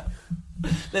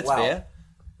 That's Wow. fair.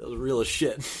 That was real as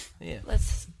shit. Yeah.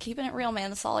 Let's keeping it real, man.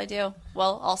 That's all I do.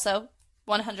 Well, also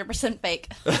 100% fake.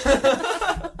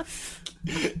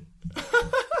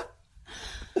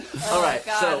 All right.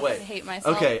 God, So wait. I hate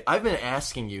myself. Okay, I've been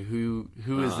asking you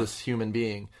who is this human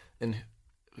being and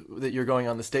that you're going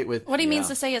on this date with. What he means Yeah.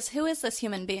 to say is, who is this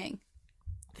human being?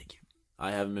 Thank you.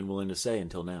 I haven't been willing to say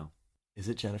until now. Is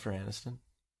it Jennifer Aniston?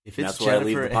 If And it's that's why I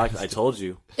leave Jennifer the podcast. I Aniston- told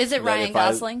you. Is it That Ryan if I-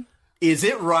 Gosling? Is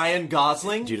it Ryan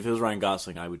Gosling? Dude, if it was Ryan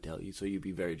Gosling, I would tell you, so you'd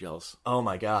be very jealous. Oh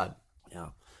my god. Yeah.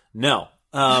 No.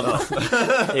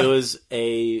 It was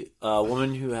a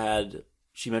woman who had.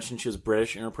 She mentioned she was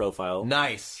British in her profile.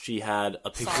 Nice. She had a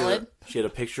picture. Solid. She had a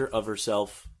picture of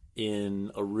herself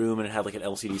in a room, and it had like an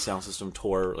LCD sound system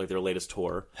tour, like their latest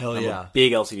tour. Hell I'm yeah. a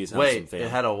big LCD sound system Wait, fan. it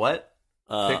had a what?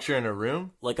 Picture in a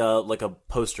room? like a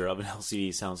poster of an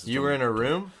LCD sound system. You were in a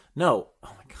room? No. Oh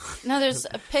my god. No, there's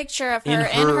a picture of In her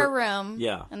in her- her room.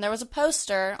 Yeah. And there was a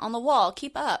poster on the wall.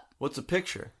 Keep up. What's a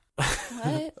picture?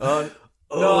 What?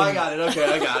 No, I got it. Okay,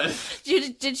 I got it.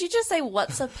 Did you just say,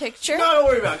 what's a picture? No, don't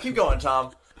worry about it. Keep going,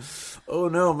 Tom. Oh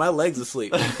no, my leg's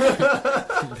asleep.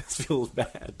 This feels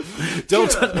bad.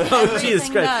 Don't. Oh Jesus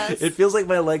Everything Christ! does. It feels like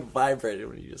my leg vibrated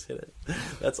when you just hit it.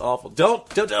 That's awful. Don't.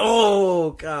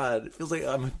 Oh God! It feels like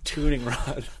I'm a tuning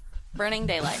rod. Burning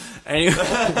daylight. Anyway,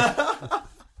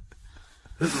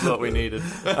 This is what we needed.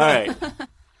 all right.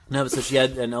 No, but so she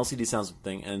had an LCD sound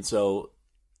thing, and so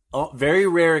very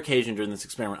rare occasion during this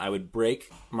experiment, I would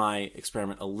break my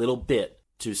experiment a little bit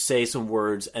to say some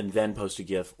words and then post a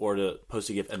GIF, or to post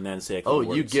a GIF and then say a couple Oh,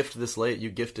 words. you gifted this lady.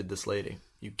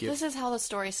 You This gift. is how the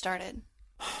story started.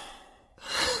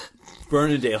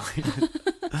 Burn in daylight.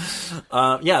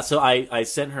 Yeah, so I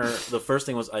sent her, the first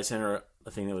thing was I sent her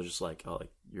a thing that was just like, oh,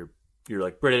 like you're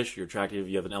like British, you're attractive,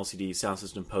 you have an LCD sound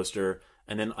system poster,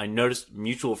 and then I noticed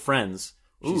mutual friends.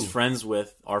 She's friends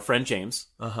with our friend James,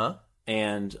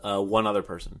 and one other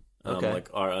person, Okay. like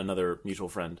another mutual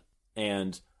friend,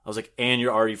 and I was like, and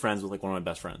you're already friends with like one of my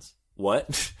best friends.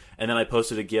 What? And then I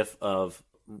posted a GIF of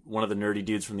one of the nerdy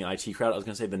dudes from the IT crowd. I was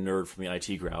going to say the nerd from the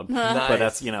IT crowd, Nice. but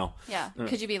that's, you know. Yeah.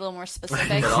 Could you be a little more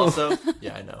specific? But also,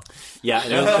 yeah, I know. Yeah, and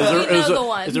We know the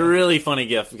one. it was a really funny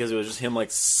GIF because it was just him like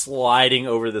sliding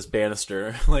over this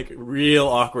banister, like real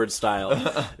awkward style.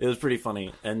 It was pretty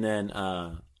funny. And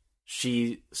then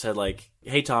she said like,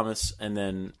 "Hey Thomas," and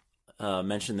then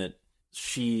mentioned that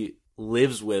she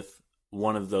lives with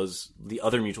one of those, the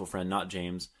other mutual friend, not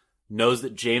James. Knows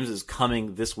that James is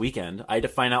coming this weekend. I had to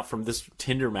find out from this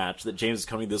Tinder match that James is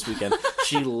coming this weekend.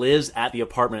 She lives at the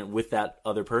apartment with that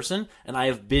other person, and I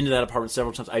have been to that apartment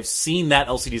several times. I've seen that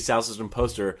LCD sound system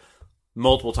poster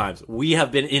multiple times. We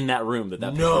have been in that room that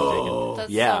picture was taken. That's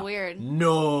Yeah. so weird.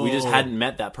 No. We just hadn't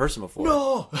met that person before.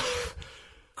 No.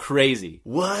 Crazy.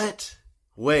 What?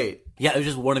 Wait, Yeah, it was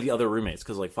just one of the other roommates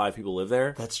because like 5 people live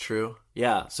there. that's true.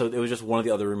 Yeah, so it was just one of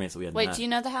the other roommates that we had Wait, met. do you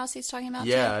know the house he's talking about?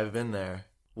 Yeah, too? I've been there.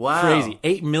 Wow. Crazy.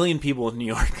 8 million people in New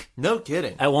York. No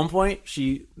kidding. At one point,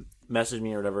 she messaged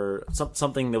me or whatever,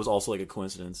 something that was also like a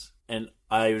coincidence, and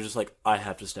I was just like, I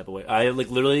have to step away. I like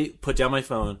literally put down my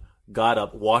phone, got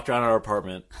up, walked around our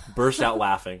apartment, burst out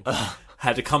laughing,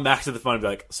 had to come back to the phone and be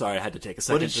like, sorry, I had to take a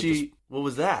second. What did she? What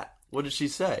was that? What did she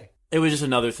say? It was just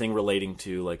another thing relating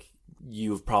to like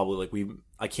you've probably like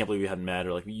I can't believe we hadn't met,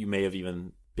 or like you may have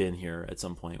even been here at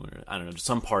some point when I don't know,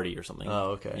 some party or something.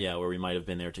 Oh, okay. Yeah, where we might have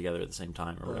been there together at the same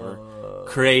time or whatever.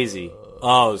 Crazy.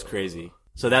 Oh, it was crazy.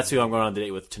 So that's who I'm going on a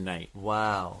date with tonight.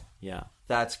 Wow. Yeah.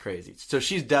 That's crazy. So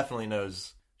she definitely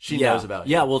knows. She knows about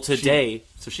you. Yeah, well, today...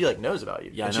 So she, like, knows about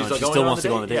you. Yeah, I know. She's, like, she still wants to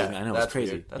go on the date. Yeah, I know, it's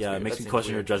crazy. Yeah, it makes me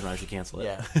question her judgment. I should cancel it.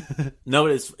 Yeah. No,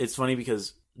 but it's funny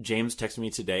because James texted me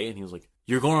today, and he was like,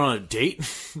 "You're going on a date?"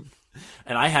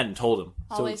 And I hadn't told him.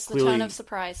 Always so clearly, the tone of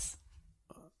surprise.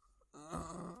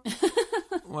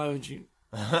 Why would you...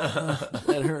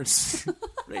 that hurts.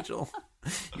 Rachel.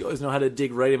 You always know how to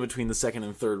dig right in between the second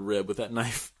and third rib with that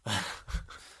knife.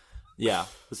 Yeah.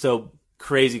 So,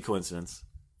 crazy coincidence.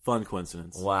 Fun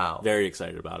coincidence. Wow. Very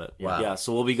excited about it. Wow. Yeah,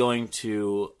 so we'll be going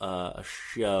to a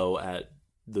show at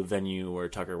the venue where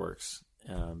Tucker works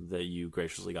that you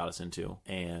graciously got us into.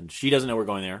 And she doesn't know we're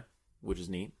going there, which is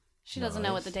neat. She doesn't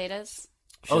know what the date is.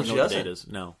 She doesn't know what the doesn't? date is.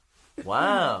 No.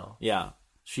 Wow. Yeah.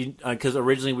 She because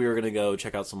originally we were going to go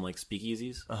check out some like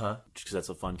speakeasies. Uh-huh. Because that's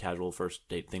a fun, casual first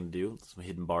date thing to do. Some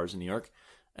hidden bars in New York.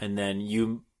 And then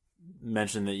you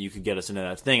mentioned that you could get us into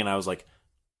that thing. And I was like,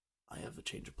 I have a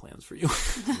change of plans for you.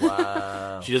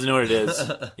 Wow. She doesn't know what it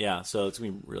is. Yeah, so it's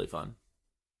going to be really fun.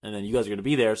 And then you guys are going to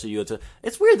be there, so you have to...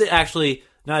 It's weird that actually,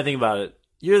 now I think about it,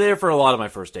 you're there for a lot of my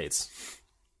first dates.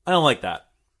 I don't like that.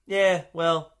 Yeah,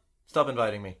 well, stop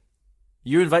inviting me.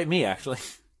 You invite me, actually.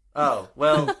 Oh,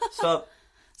 well, stop.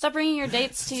 Stop bringing your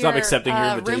dates to Stop your accepting your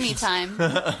roomie invitations. time.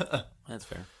 That's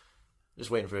fair. Just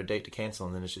waiting for a date to cancel,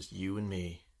 and then it's just you and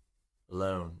me.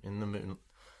 Alone. In the moon.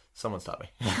 Someone stop me.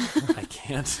 I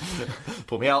can't.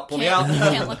 Pull me out. Pull me out.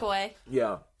 Can't look away.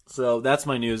 Yeah. So that's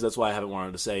my news. That's why I haven't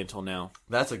wanted to say until now.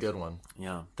 That's a good one.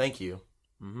 Yeah. Thank you.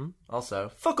 Mm-hmm. Also,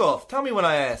 fuck off. Tell me when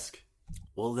I ask.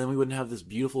 Well, then we wouldn't have this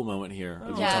beautiful moment here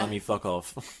of you Yeah. telling me fuck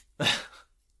off.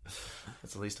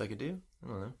 That's the least I could do. I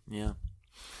don't know. Yeah.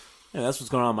 Yeah, that's what's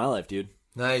going on in my life, dude.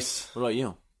 Nice. What about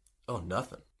you? Oh,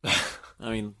 nothing. I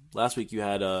mean, last week you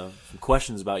had some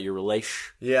questions about your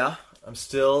relation. Yeah, I'm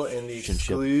still in the Relationship.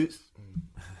 exclusive.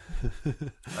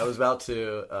 I was about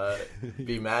to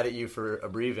be mad at you for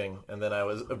abbreviating, and then I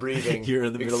was abbreviating. You're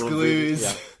in the middle of excluse.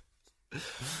 abbreviating,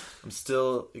 I'm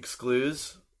still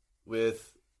excluse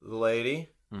with the lady,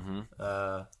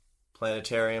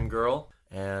 planetarium girl,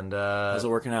 and How's it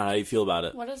working out? How do you feel about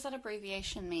it? What does that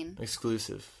abbreviation mean?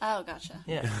 exclusive. Oh, gotcha.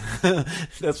 Yeah.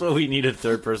 That's what we need a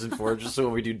third person for, just so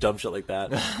when we do dumb shit like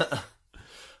that.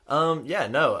 Yeah,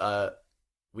 no.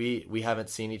 We haven't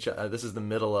seen each other. This is the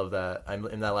middle of that. I'm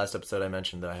in that last episode. I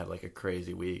mentioned that I had like a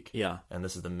crazy week. Yeah. And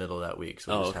this is the middle of that week,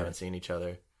 so we just haven't seen each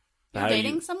other. You're How do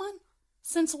dating you- someone?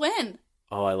 Since when?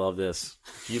 Oh, I love this.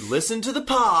 If you listen to the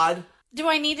pod, Do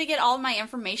I need to get all my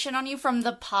information on you from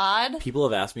the pod? People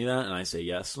have asked me that, and I say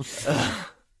yes.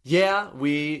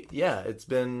 we've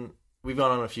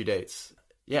gone on a few dates.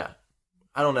 Yeah.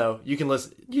 I don't know. You can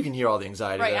listen. You can hear all the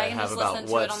anxiety Right, that I I can have just about listen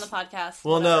to what's. it on the podcast.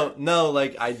 Well, whatever. no.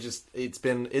 Like it's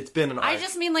been an. I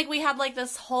just mean like we had like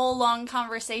this whole long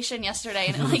conversation yesterday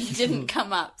and it like didn't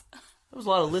come up. There was a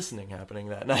lot of listening happening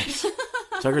that night.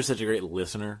 Tucker's such a great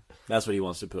listener. That's what he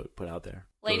wants to put out there,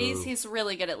 Ladies, he's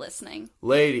really good at listening.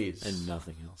 Ladies, and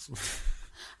nothing else.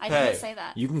 I Hey. didn't say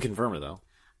that. You can confirm it though.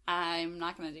 I'm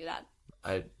not going to do that.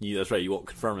 That's right. You won't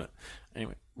confirm it.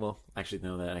 Anyway, well, actually,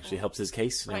 no. That actually helps his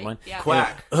case. Never Right, mind. yeah.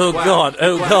 quack. Oh Quack. God!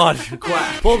 Oh Quack. God!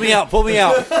 Quack. Pull me out! Pull me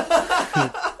out!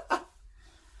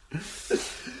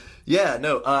 Yeah,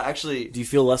 no. Actually, Do you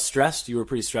feel less stressed? You were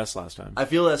pretty stressed last time. I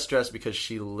feel less stressed because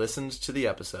she listened to the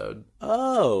episode,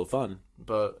 Oh, fun.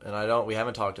 we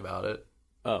haven't talked about it.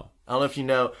 Oh, I don't know if you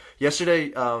know.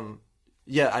 Yesterday, I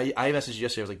messaged you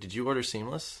yesterday. I was like, "Did you order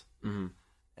Seamless?" Mm-hmm.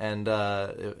 And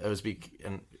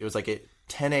it was like at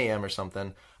 10 a.m. or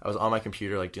something. I was on my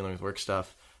computer, like dealing with work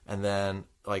stuff, and then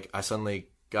like I suddenly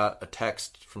got a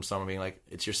text from someone being like,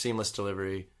 "It's your Seamless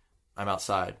delivery. I'm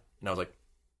outside." And I was like,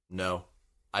 "No,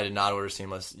 I did not order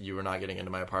Seamless. You were not getting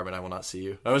into my apartment. I will not see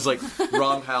you." I was like,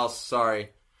 "Wrong house. Sorry."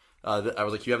 I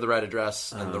was like, "You have the right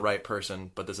address and the right person,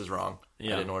 but this is wrong.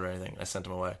 Yeah. I didn't order anything." I sent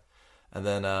him away. And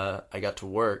then I got to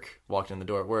work, walked in the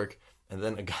door at work, and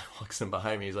then a guy walks in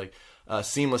behind me. He's like,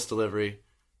 "Seamless delivery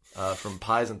from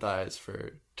Pies and Thighs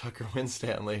for Tucker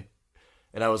Winstanley."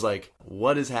 And I was like,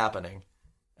 "What is happening?"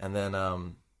 And then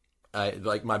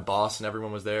my boss and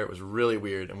everyone was there. It was really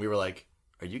weird. And we were like,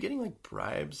 "Are you getting like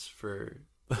bribes for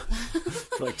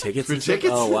for like tickets? For and stuff?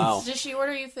 tickets? Oh wow! Did she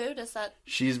order you food? Is that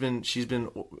She's been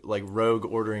like rogue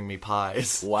ordering me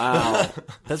pies. Wow,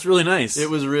 that's really nice. It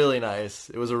was really nice.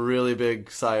 It was a really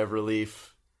big sigh of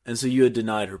relief. And so you had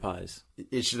denied her pies.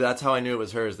 That's how I knew it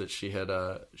was hers. That she had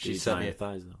she She's sent denying me. her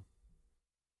thighs though.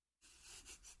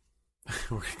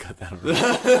 We're gonna cut that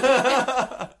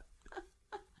around.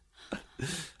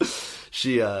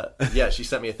 She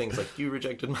sent me a thing. It's like, you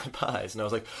rejected my pies. And I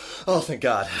was like, oh, thank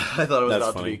God. I thought I was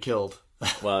about to be killed.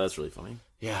 Wow, that's really funny.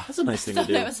 Yeah. That's a nice thing I to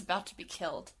thought do. I was about to be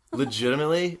killed.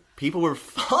 Legitimately, people were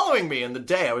following me in the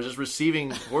day. I was just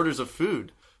receiving orders of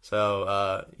food.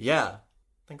 So, yeah.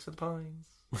 Thanks for the pies.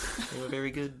 They were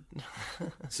very good.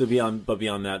 So beyond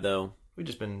that though, We've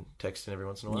just been texting every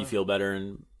once in a while. you feel better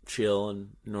and chill and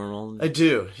normal. I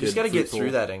do. You just got to get fruitful.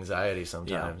 through that anxiety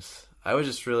sometimes. Yeah. I was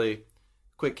just really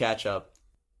quick catch up.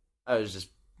 I was just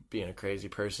being a crazy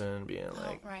person, being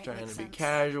like trying to be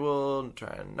casual,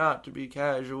 trying not to be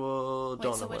casual.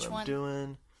 Don't know what I'm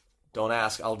doing. Don't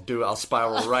ask. I'll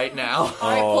spiral right now. All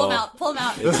right, pull him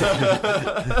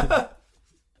out.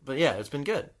 But yeah, it's been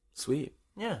good. Sweet.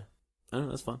 Yeah. I don't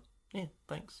know, that's fun. Yeah.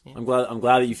 Thanks. Yeah. I'm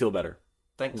glad that you feel better.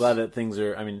 Thanks. I'm glad that things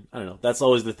are. I mean, I don't know. That's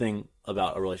always the thing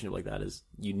about a relationship like that is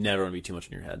you never want to be too much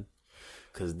in your head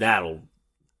because that'll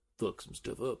fuck some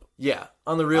stuff up. Yeah.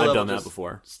 On the real I've level, done that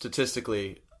before.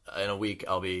 Statistically, in a week,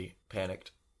 I'll be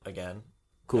panicked again.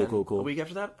 Cool. A week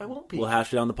after that, I won't be. We'll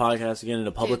hash it on the podcast again in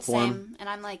a public forum. Same. And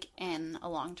I'm like in a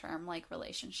long-term like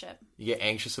relationship. You get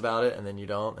anxious about it, and then you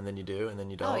don't, and then you do, and then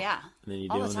you don't. Oh yeah. And then you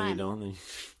All do, the and then you time. don't.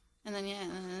 And then you...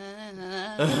 And then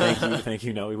yeah. Thank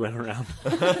you. No, we went around.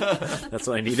 That's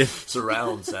what I needed.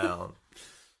 Surround sound.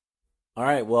 All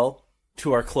right, well,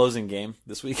 to our closing game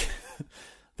this week.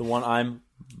 The one I'm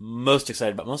most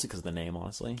excited about, mostly because of the name,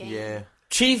 honestly. Game. Yeah.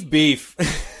 Chief Beef.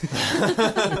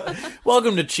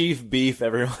 Welcome to Chief Beef,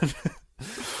 everyone.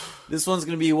 This one's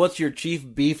going to be, what's your Chief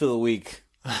Beef of the week?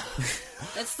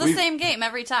 It's the same game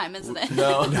every time, isn't it?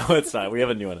 No, No, it's not. We have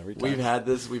a new one every time. We've had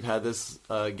this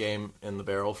game in the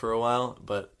barrel for a while,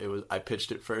 but I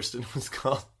pitched it first, and it was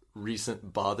called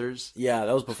Recent Bothers. Yeah,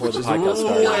 that was before the Which podcast is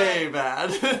started. way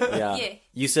bad. Yeah. Yeah.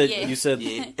 You said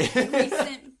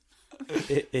Recent.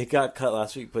 it got cut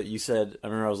last week, but you said, I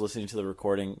remember I was listening to the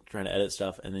recording, trying to edit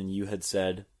stuff, and then you had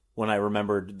said, when I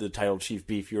remembered the title Chief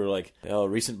Beef, you were like, oh,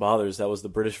 Recent Bothers, that was the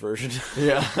British version.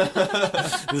 Yeah.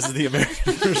 This is the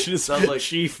American version. It sounds like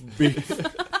Chief Beef.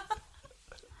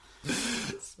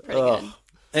 Pretty good.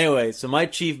 Anyway, so my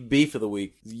Chief Beef of the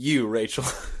week is you, Rachel.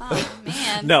 Oh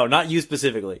man. No, not you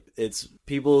specifically. It's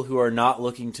people who are not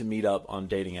looking to meet up on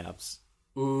dating apps.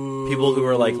 Ooh. People who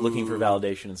are like looking for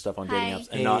validation and stuff on dating Hi. apps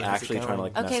and Hey, not how's it actually trying to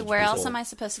like Okay, message where people. else am I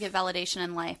supposed to get validation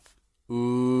in life?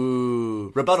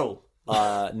 Ooh. Rebuttal.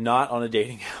 Not on a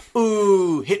dating app.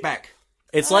 Ooh. Hit back.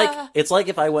 It's like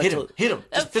if I went Hit him. to Hit him.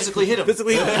 Just physically hit him.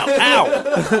 physically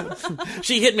ow.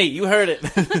 She hit me. You heard it.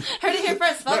 Heard it here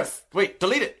first, No, folks. wait.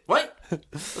 Delete it. What?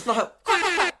 That's not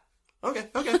how. Okay.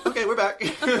 We're back.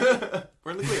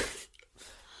 We're in the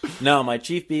clear. No, my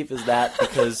Chief Beef is that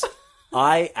because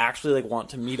I actually like want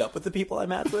to meet up with the people I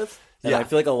match with, and Yeah. I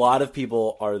feel like a lot of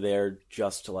people are there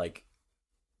just to like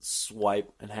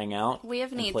swipe and hang out. We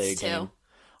have and needs, play a too. game.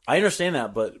 I understand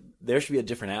that, but there should be a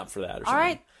different app for that. Or All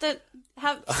something. right,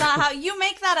 how you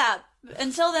make that app.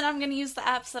 Until then, I'm going to use the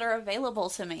apps that are available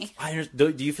to me.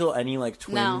 Do you feel any like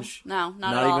twinge? No, not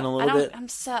Not at all. even a little bit?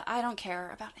 I don't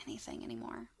care about anything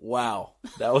anymore. Wow,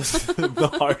 that was the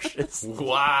harshest.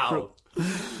 Wow.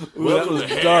 That Welcome was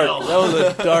to dark. hell. That was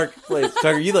a dark place.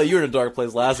 Tucker, you thought you were in a dark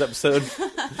place last episode.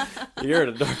 You're in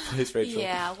a dark place, Rachel.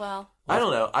 Yeah, well, I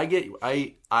don't know.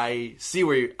 I see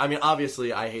where you. I mean,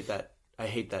 obviously, I hate that. I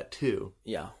hate that too.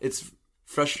 Yeah. It's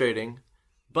frustrating,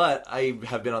 but I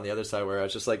have been on the other side where I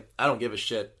was just like, I don't give a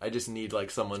shit. I just need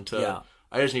like someone to. Yeah.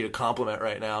 I just need a compliment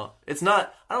right now. It's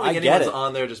not. I don't think I get anyone's it.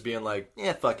 on there just being like,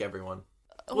 yeah, fuck everyone.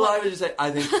 Well, I would just say, I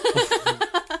think.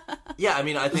 Yeah, I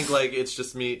mean, I think like it's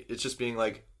just me. It's just being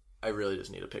like, I really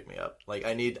just need to pick me up. Like,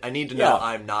 I need to know Yeah.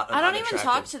 I'm not. I don't even unattractive.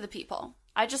 talk to the people.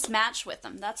 I just match with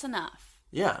them. That's enough.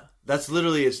 Yeah, that's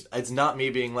literally it's not me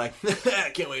being like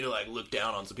I can't wait to like look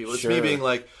down on some people. It's me Sure. being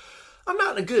like I'm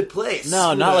not in a good place.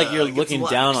 No, not like you're Get looking some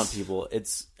down on likes. people.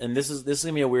 This is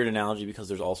gonna be a weird analogy because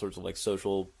there's all sorts of like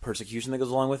social persecution that goes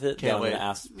along with it. Can't that I'm wait. gonna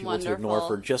ask people to ignore Wonderful.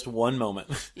 for just one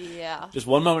moment. Yeah. Just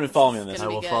one moment and follow me on this. It's I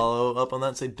gonna will be good. follow up on that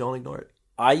and say don't ignore it.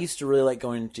 I used to really like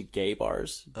going to gay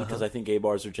bars because I think gay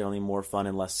bars are generally more fun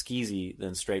and less skeezy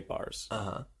than straight bars.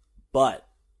 But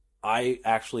I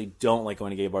actually don't like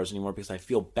going to gay bars anymore because I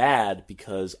feel bad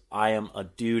because I am a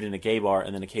dude in a gay bar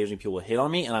and then occasionally people will hit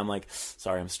on me and I'm like,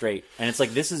 sorry, I'm straight. And it's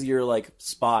like, this is your like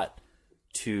spot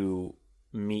to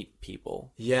meet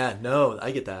people. Yeah, no,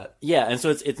 I get that. Yeah, and so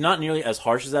it's not nearly as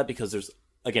harsh as that because there's,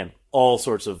 again, all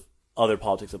sorts of other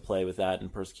politics at play with that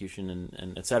and persecution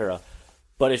and et cetera.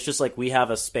 But it's just like we have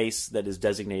a space that is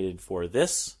designated for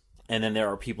this, and then there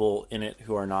are people in it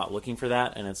who are not looking for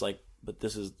that, and it's like, but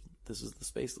this is this is the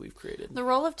space that we've created. The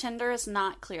role of Tinder is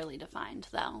not clearly defined,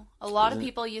 though. A lot of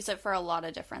people use it for a lot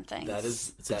of different things.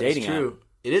 It's a dating true. app.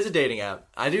 It is a dating app.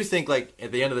 I do think, like,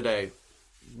 at the end of the day,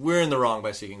 we're in the wrong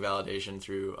by seeking validation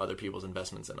through other people's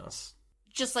investments in us.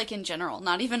 Just like in general,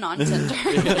 not even on Tinder.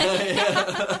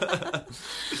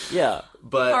 Yeah.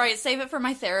 But all right, save it for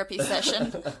my therapy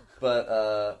session.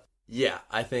 But, yeah,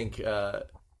 I think I've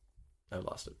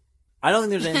lost it. I don't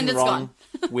think there's anything it's wrong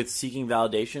with seeking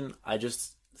validation. I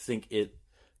just think it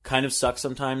kind of sucks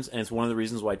sometimes, and it's one of the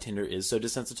reasons why Tinder is so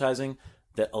desensitizing,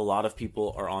 that a lot of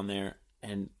people are on there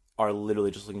and are literally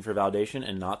just looking for validation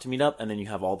and not to meet up, and then you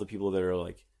have all the people that are,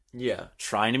 like,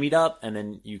 trying to meet up, and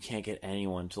then you can't get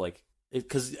anyone to, like,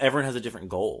 because everyone has a different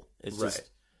goal. It's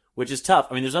just, which is tough.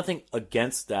 I mean, there's nothing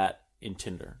against that in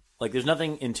Tinder. Like, there's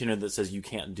nothing in Tinder that says you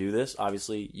can't do this.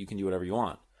 Obviously, you can do whatever you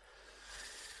want.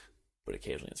 But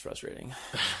occasionally it's frustrating.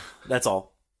 That's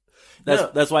all.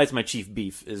 That's why it's my chief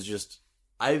beef, is just...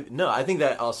 I think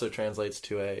that also translates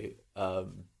to a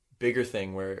bigger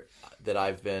thing that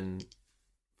I've been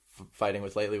fighting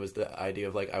with lately, was the idea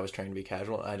of, like, I was trying to be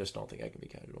casual, and I just don't think I can be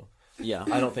casual. Yeah.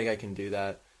 I don't think I can do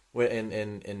that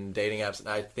in dating apps, and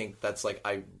I think that's, like,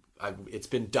 it's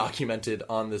been documented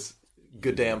on this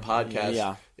Good Damn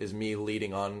podcast, is me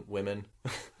leading on women.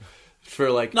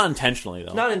 For, like, not intentionally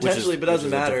though. Not intentionally, but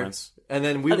doesn't matter. And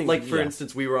then we, like, for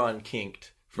instance, we were on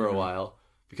Kinked for a while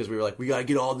because we were like, we gotta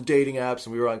get all the dating apps,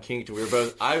 and we were on Kinked, and we were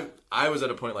both. I was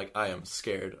at a point like, I am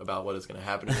scared about what is going to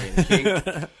happen to me in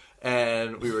Kinked,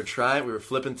 and we were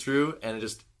flipping through, and it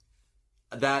just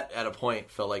that at a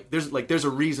point felt like there's a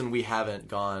reason we haven't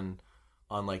gone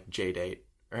on, like, JDate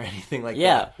or anything like that.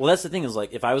 Yeah, well, that's the thing, is,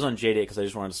 like, if I was on JDate because I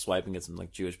just wanted to swipe and get some,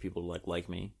 like, Jewish people to like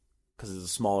me because it's a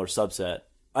smaller subset,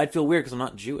 I'd feel weird because I'm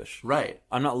not Jewish. Right.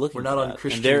 I'm not looking for that. We're not on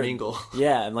Christian Mingle.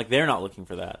 Yeah, and, like, they're not looking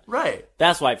for that. Right.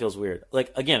 That's why it feels weird.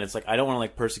 Like, again, it's like, I don't want to,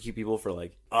 like, persecute people for,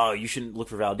 like, oh, you shouldn't look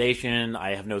for validation.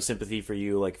 I have no sympathy for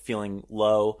you, like, feeling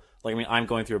low. Like, I mean, I'm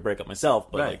going through a breakup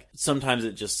myself, but, like, sometimes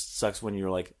it just sucks when you're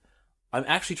like, I'm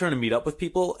actually trying to meet up with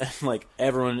people, and, like,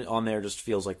 everyone on there just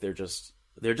feels like they're just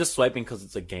swiping because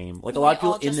it's a game. Like, a lot of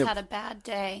people just had a bad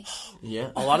day.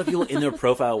 Yeah. A lot of people in their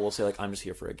profile will say, like, I'm just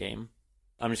here for a game.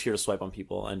 I'm just here to swipe on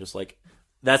people, and just, like,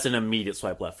 that's an immediate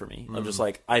swipe left for me. I'm just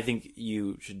like, I think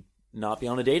you should not be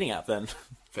on a dating app then.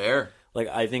 Fair. Like,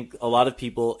 I think a lot of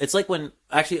people, it's like when,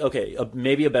 actually, okay,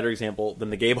 maybe a better example than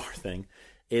the gay bar thing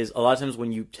is a lot of times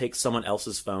when you take someone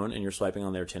else's phone and you're swiping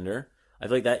on their Tinder. I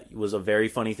feel like that was a very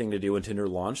funny thing to do when Tinder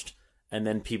launched, and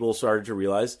then people started to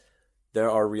realize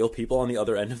there are real people on the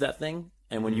other end of that thing,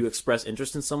 and when you express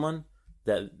interest in someone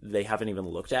that they haven't even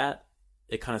looked at,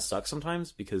 it kind of sucks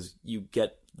sometimes because you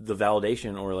get the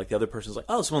validation, or, like, the other person's like,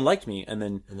 oh, someone liked me, and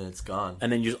then it's gone,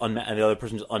 and then you just and the other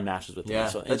person just unmatches with you.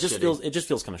 So it just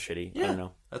feels kind of shitty. Yeah, I don't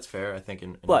know. That's fair, I think,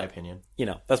 in my opinion. You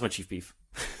know, that's my chief beef.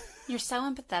 You're so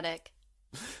empathetic.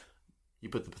 You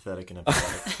put the pathetic in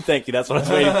empathetic. Thank you. That's what I was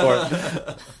waiting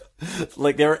for.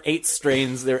 Like, there are 8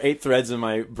 threads in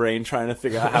my brain trying to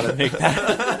figure out how to make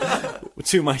that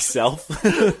to myself.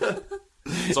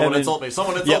 Someone insult me.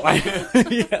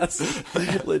 Yes,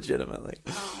 legitimately.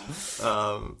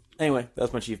 Anyway,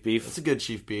 that's my chief beef. That's a good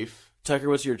chief beef. Tucker,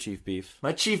 what's your chief beef?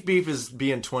 My chief beef is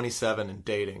being 27 and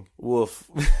dating. Woof.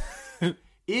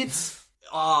 It's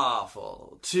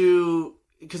awful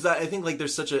because I think, like,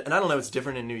 there's such a, and I don't know, it's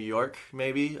different in New York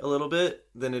maybe a little bit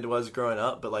than it was growing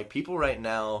up, but, like, people right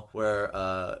now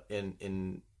where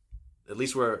in at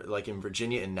least where, like, in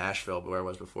Virginia and Nashville, where I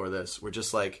was before this, we're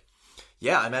just like,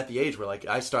 yeah, I'm at the age where, like,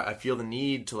 I feel the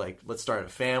need to, like, let's start a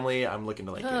family. I'm looking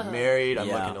to, like, get married. I'm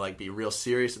looking to, like, be real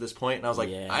serious at this point. And I was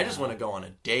like, I just want to go on a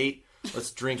date.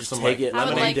 Let's drink some, like,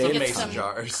 lemonade in mason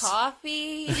jars.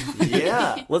 Coffee.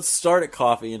 Yeah. Let's start at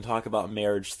coffee and talk about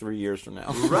marriage 3 years from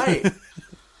now. Right.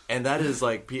 And that is,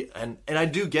 like, and I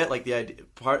do get, like, the idea,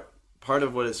 part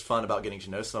of what is fun about getting to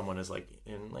know someone is, like,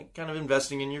 in, like, kind of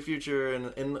investing in your future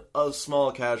and in a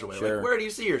small casual way. Sure. Like, where do you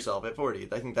see yourself at 40?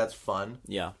 I think that's fun.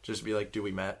 Yeah. Just be like, do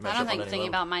we match up on I don't think any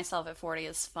thinking level? about myself at 40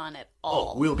 is fun at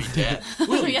all. Oh, we'll be dead.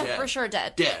 We'll be yeah, dead. for sure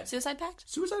dead. Dead. Suicide pact?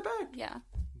 Suicide pact. Yeah.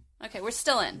 Okay, we're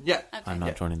still in. Yeah. Okay. I'm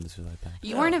not joining the suicide pact.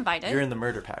 You weren't invited. You're in the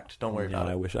murder pact. Don't worry about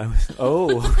it. I wish I was.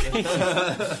 Oh, okay.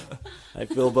 I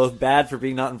feel both bad for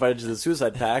being not invited to the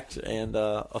suicide pact and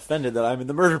offended that I'm in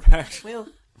the murder pact. Well,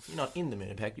 you're not in the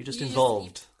murder pact. You're just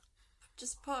involved.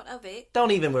 Just part of it. Don't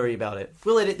even worry about it.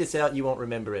 We'll edit this out. You won't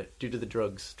remember it due to the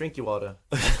drugs. Drink your water.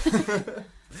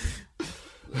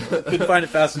 Couldn't find it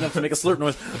fast enough to make a slurp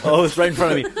noise. Oh, it's right in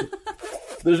front of me.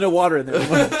 There's no water in there.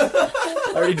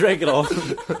 I already drank it all.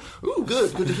 Ooh,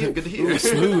 good. Good to hear. Good to hear. Ooh,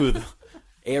 smooth,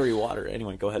 airy water.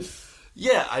 Anyway, go ahead.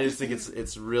 Yeah, I just think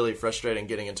it's really frustrating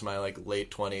getting into my like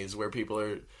late 20s where people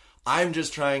are. I'm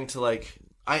just trying to like.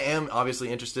 I am obviously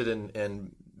interested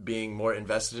in being more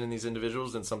invested in these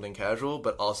individuals than something casual,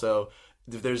 but also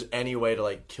if there's any way to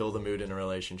like kill the mood in a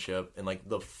relationship and like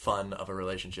the fun of a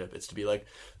relationship, it's to be like,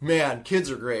 man, kids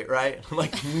are great, right? I'm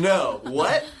like, no,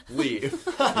 what? Leave.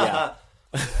 Yeah.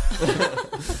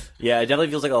 Yeah, it definitely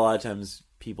feels like a lot of times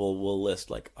people will list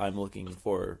like, I'm looking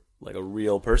for like a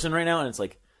real person right now, and it's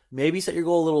like, maybe set your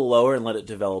goal a little lower and let it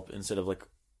develop instead of like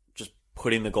just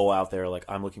putting the goal out there like,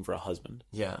 I'm looking for a husband.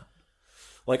 Yeah.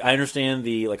 Like, I understand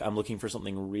the, like, I'm looking for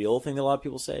something real thing that a lot of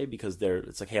people say, because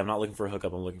it's like, hey, I'm not looking for a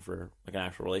hookup, I'm looking for, like, an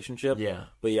actual relationship. Yeah.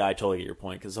 But yeah, I totally get your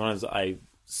point, because sometimes I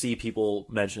see people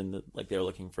mention that, like, they're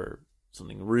looking for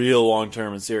something real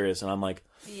long-term and serious, and I'm like...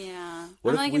 Yeah.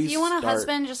 What I'm like, if you want a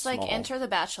husband, just, like, small? enter The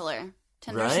Bachelor.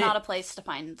 Tinder's Right? not a place to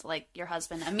find, like, your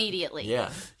husband immediately. Yeah.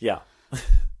 Yeah.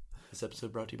 This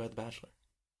episode brought to you by The Bachelor.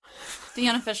 The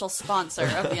unofficial sponsor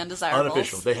of The Undesirables.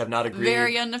 Unofficial. They have not agreed.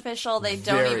 Very unofficial. They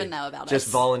don't Very. even know about Just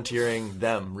us. volunteering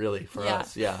them, really, for Yeah.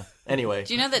 us. Yeah. Anyway.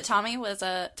 Do you know that Tommy was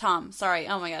Tom, sorry.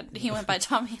 Oh my god. He went by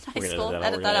Tommy in high We're gonna school. edit that out,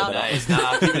 Edit we're that gonna out. edit Nice.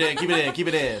 Nah, keep it in, keep it in, keep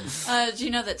it in. Do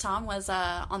you know that Tom was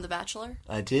on The Bachelor?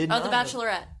 I did Oh, not. The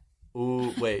Bachelorette.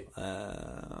 Ooh, wait.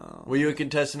 Were you a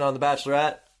contestant on The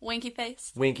Bachelorette? Winky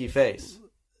face. Winky face.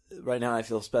 Right now I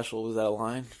feel special. Was that a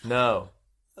line? No.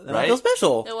 Then Right? I feel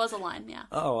special. It was a line, yeah.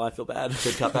 Oh, I feel bad.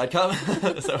 Good cop, bad cop?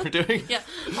 Is that what we're doing? Yeah,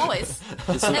 always.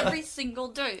 Every single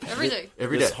day. Every day.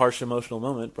 Every This day. harsh emotional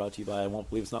moment brought to you by I Won't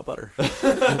Believe It's Not Butter.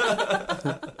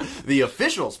 The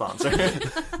official sponsor.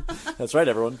 That's right,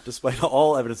 everyone. Despite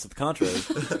all evidence to the contrary,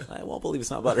 I won't believe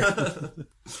it's not butter.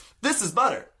 This is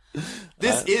butter.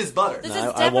 This is butter. This No, is I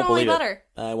won't definitely believe butter.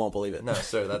 it. I won't believe it. No,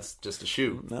 sir, that's just a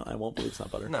shoe. No, I won't believe it's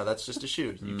not butter. No, that's just a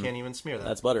shoe. You can't even smear that.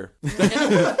 That's butter. I'm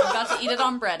about to eat it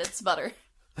on bread. It's butter.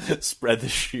 Spread the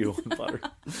shoe on butter.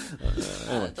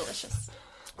 Delicious.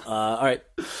 All right.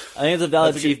 I think it's a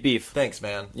valid That's a chief good- beef. Thanks,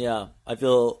 man. Yeah, I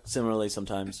feel similarly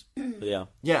sometimes. But yeah.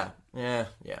 Yeah.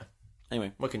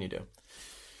 Anyway, What can you do?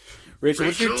 Rachel,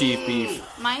 what's your chief beef?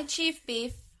 My chief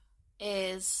beef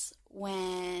is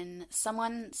when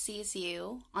someone sees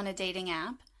you on a dating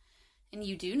app and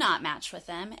you do not match with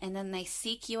them, and then they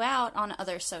seek you out on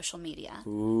other social media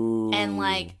Ooh. and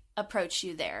like approach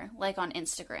you there, like on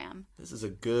Instagram. This is a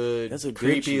good, That's a good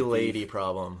creepy chief lady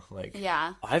problem. Like,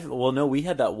 Yeah. We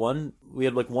had that one. We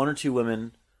had like one or two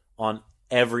women on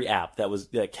every app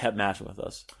that kept matching with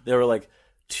us. There were like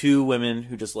two women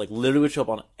who just like literally would show up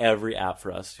on every app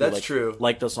for us. Who, That's like, true.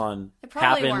 Liked us on They probably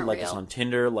Happen, weren't liked us real. on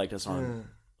Tinder, liked us on.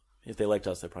 If they liked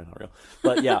us, they're probably not real.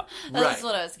 But yeah, That's right.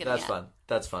 what I was getting That's at. fun.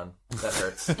 That's fun. That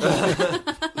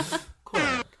hurts. Cool.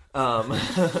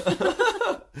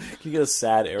 can you get a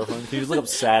sad air horn? Can you just look up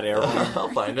sad air horn? I'll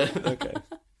find it. Okay.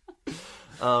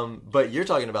 But you're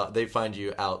talking about they find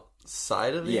you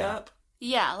outside of the Yeah. app?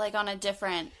 Yeah, like on a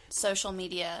different social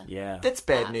media. Yeah. That's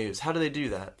bad news. How do they do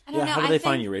that? I don't Yeah. know. How do I they think,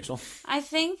 find you, Rachel? I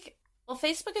think, well,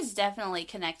 Facebook is definitely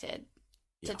connected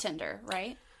to Tinder,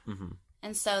 right? Mm-hmm.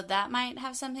 And so that might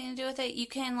have something to do with it. You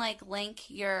can like link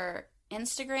your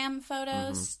Instagram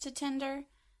photos to Tinder,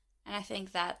 and I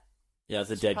think that Yeah, it's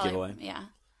a dead probably, giveaway. Yeah.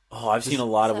 Oh, I've seen a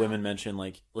lot of So- women mention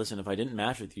like, listen, if I didn't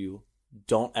match with you,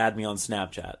 don't add me on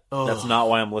Snapchat. Oh, That's not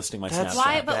why I'm listing my that's Snapchat.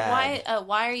 Why? But bad.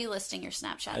 why are you listing your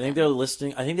Snapchat? I think they're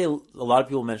listing. I think a lot of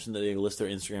people mention that they list their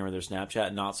Instagram or their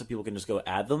Snapchat, not so people can just go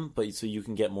add them, but so you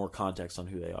can get more context on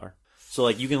who they are. So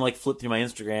like you can like flip through my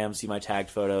Instagram, see my tagged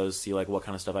photos, see like what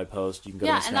kind of stuff I post. You can go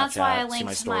to my Snapchat, and that's why I see my linked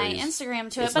my stories. Instagram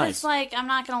to it. It's But nice. it's like I'm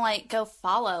not gonna like go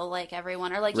follow like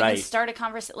everyone or like you Right. can start a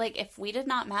conversation. Like if we did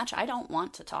not match, I don't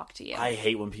want to talk to you. I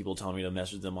hate when people tell me to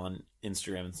message them on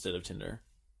Instagram instead of Tinder.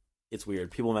 It's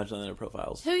weird. People mention that in their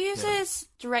profiles. Who uses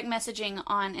direct messaging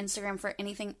on Instagram for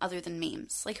anything other than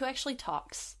memes? Like who actually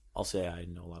talks? I'll say I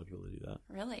know a lot of people that do that.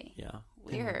 Really? Yeah.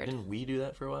 Weird. Didn't we do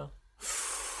that for a while?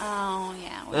 Oh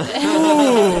yeah. we did.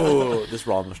 Oh, this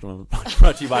raw emotional moment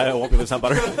brought to you by I Won't Be This Not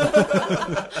Butter.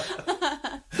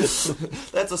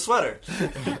 That's a sweater.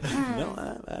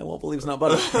 No, I won't believe it's not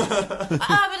butter. But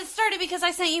it started because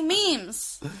I sent you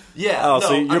memes. Yeah. Oh, no,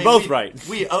 so I you're mean, both we- right.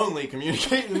 We only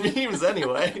communicate in memes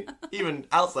anyway, even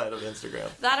outside of Instagram.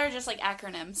 That are just like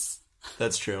acronyms.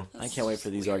 That's true. I can't wait for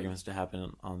these arguments to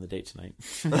happen on the date tonight.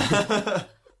 That'll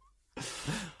be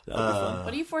fun.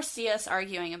 What do you foresee us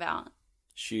arguing about?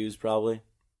 Shoes, probably.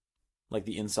 Like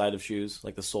the inside of shoes,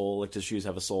 like the sole. Like, do shoes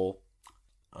have a sole?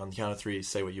 On the count of three,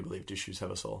 say what you believe. Do shoes have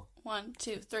a soul? 1,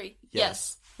 2, 3.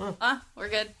 Yes. Yes. We're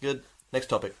good. Good. Next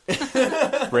topic.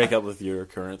 Break up with your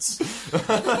currents.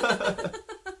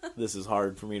 This is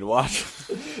hard for me to watch.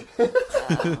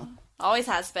 Always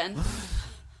has been.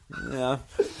 Yeah,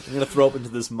 I'm gonna throw up into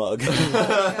this mug,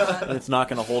 and it's not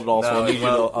gonna hold it all.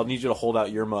 So I'll need you to hold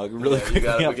out your mug really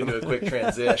quickly. We can do a quick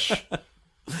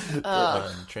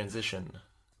transition.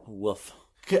 Woof.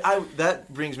 That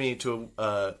brings me to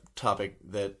a topic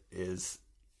that is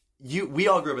we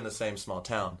all grew up in the same small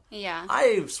town. Yeah.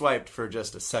 I've swiped for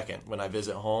just a second when I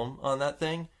visit home on that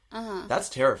thing. That's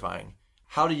terrifying.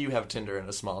 How do you have Tinder in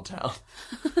a small town?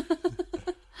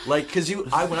 Like, because when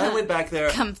I went back there...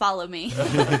 Come follow me.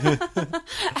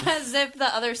 As if the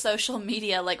other social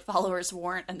media, like, followers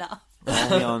weren't enough.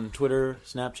 Only on Twitter,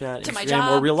 Snapchat, To my Instagram,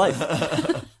 job. or real life.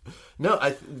 No,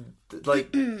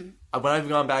 when I've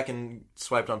gone back and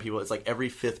swiped on people, it's like every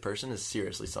fifth person is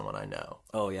seriously someone I know.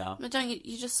 Oh, yeah. But don't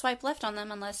you just swipe left on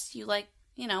them unless you, like,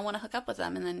 want to hook up with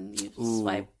them, and then you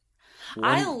swipe.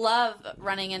 I love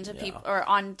running into people or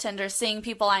on Tinder, seeing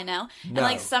people I know, and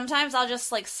like sometimes I'll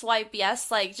just like swipe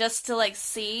yes, like just to like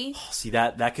see. Oh, see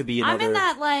that could be another. I'm in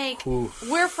that like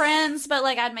we're friends, but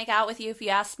like I'd make out with you if you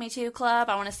asked me to club.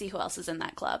 I want to see who else is in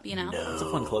that club. No. It's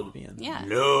a fun club to be in. Yeah.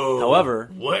 No. However,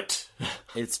 what?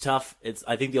 It's tough.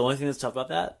 I think the only thing that's tough about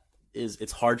that is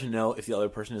it's hard to know if the other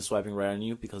person is swiping right on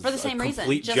you because for the it's same a reason,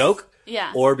 complete joke,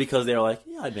 or because they're like,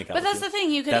 yeah, I'd make out. But with that's you. the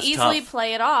thing; you could That's easily tough.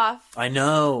 play it off. I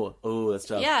know. Oh, that's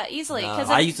tough. Yeah, easily. Because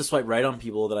I used to swipe right on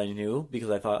people that I knew because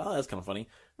I thought, oh, that's kind of funny.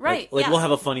 Right. Like we'll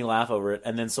have a funny laugh over it,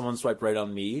 and then someone swiped right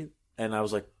on me, and I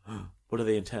was like, what do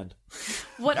they intend?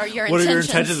 What are your What intentions? are your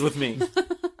intentions with me?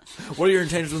 What are your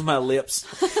intentions with my lips?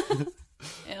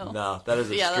 Ew. No, that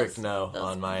is a strict no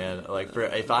on my end. Like,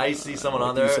 if I see someone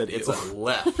on there, it's a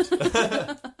left.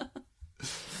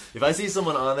 If I see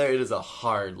someone on there, it is a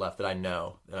hard left that I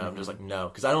know, and I'm just like no,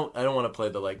 because I don't want to play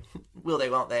the like will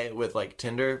they won't they with like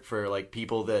Tinder for like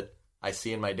people that I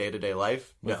see in my day-to-day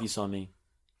life. What if you saw me?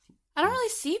 I don't really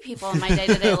see people in my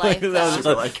day-to-day life.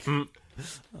 though. Like,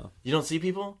 you don't see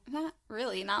people? Not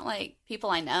really. Not like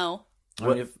people I know. I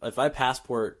mean, if I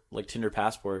passport, like Tinder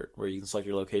passport, where you can select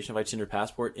your location, if I Tinder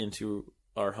passport into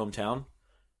our hometown,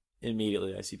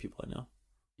 immediately I see people I know.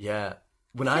 Yeah.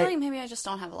 I feel like maybe I just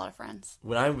don't have a lot of friends.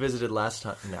 When I visited last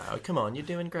time, no, come on, you're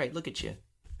doing great. Look at you.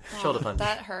 Shoulder punch.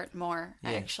 That hurt more,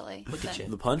 actually. Look at you.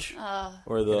 The punch?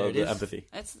 Or the empathy?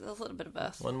 It's a little bit of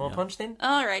both. One more punch then?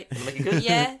 All right. Make it good?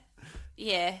 Yeah.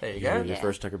 Yeah. There you go. Your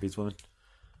first Tucker Beats woman.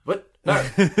 What? No.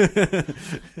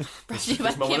 Brought to you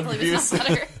by Can't Believe It's Not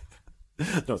Butter.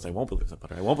 No, it's I won't believe it's not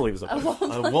butter. I won't believe it's not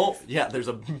butter. I won't. Yeah, there's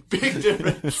a big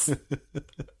difference. Is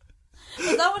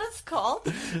that what it's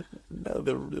called? No,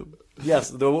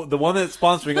 yes, the one that's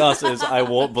sponsoring us is I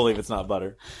won't believe it's not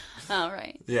butter. Oh,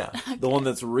 right. Yeah. The one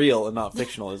that's real and not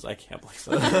fictional is I can't believe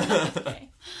so. Okay.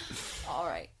 All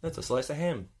right. That's a slice of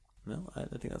ham. No, I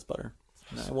think that's butter.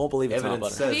 No, I won't believe it's Evidence not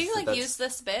butter. says Have you that's- used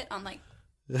this bit on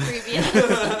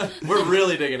previous? We're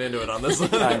really digging into it on this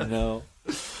one. I know.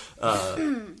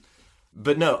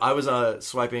 But no, I was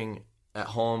swiping at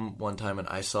home one time and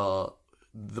I saw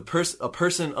a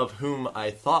person of whom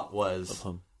I thought was... Of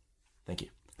whom? Thank you.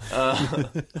 A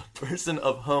person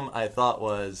of whom I thought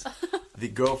was the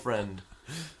girlfriend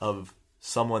of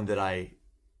someone that I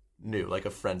knew, like a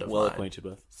friend of Well mine. acquainted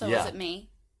with. So Yeah. was it me?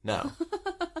 No.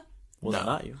 Was No. it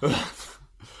not you?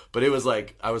 But it was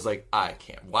like, I was like, I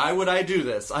can't. Why would I do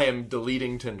this? I am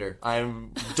deleting Tinder.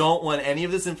 Don't want any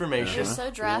of this information. You're so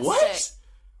drastic.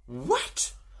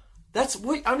 What? That's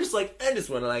what I'm just like. I just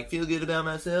want to like feel good about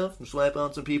myself and swipe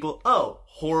on some people. Oh,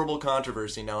 horrible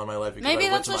controversy now in my life. Because Maybe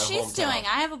I went that's to what my she's hometown. doing.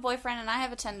 I have a boyfriend and I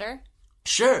have a Tinder.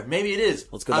 Sure, maybe it is.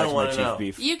 Let's go I back don't to my wanna chief know.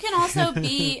 beef. You can also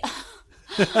be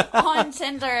on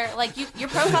Tinder. Like your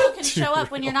profile can show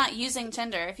up when you're not using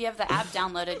Tinder. If you have the app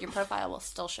downloaded, your profile will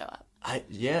still show up. I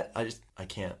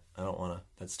can't. I don't want to.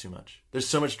 That's too much. There's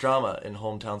so much drama in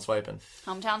hometown swiping.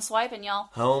 Hometown swiping, y'all.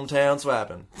 Hometown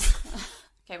swiping.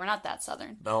 Okay, we're not that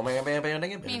southern.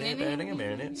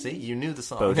 See, you knew the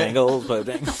song. Bojangles,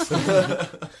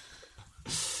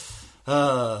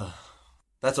 Bojangles.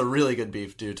 That's a really good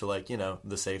beef due to like,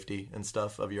 the safety and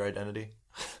stuff of your identity.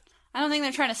 I don't think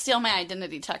they're trying to steal my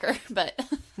identity, Tucker, but...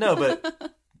 No,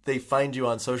 but they find you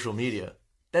on social media.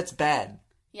 That's bad.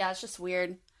 Yeah, it's just weird.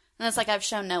 And it's like I've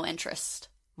shown no interest.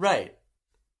 Right.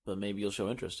 But maybe you'll show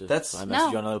interest if That's- I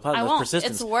message you on another I platform. won't. That's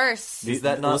persistence. It's worse. Is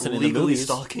that not Listen, in the legally movies-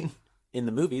 stalking? In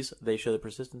the movies, they show that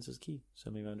persistence is key. So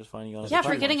maybe I'm just finding you on Yeah, other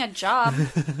for getting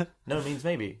platforms. a job. No, it means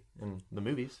maybe. In the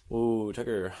movies. Ooh,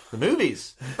 Tucker. The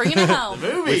movies. Bringing it home.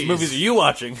 Movies. Which movies are you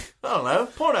watching? I don't know.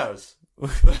 Pornos.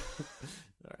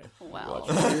 Well,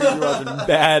 You're watching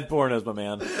bad pornos, my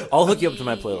man. I'll hook you up to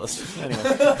my playlist. Anyway.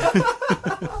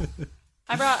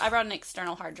 I brought an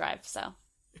external hard drive, so...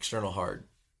 External hard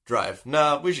drive.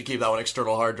 No, we should keep that one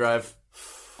external hard drive.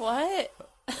 What?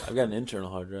 I've got an internal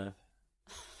hard drive.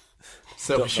 Is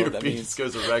that what know your what that penis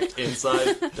goes erect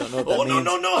inside? Don't know what that means.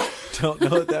 No. Don't know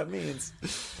what that means.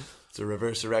 It's a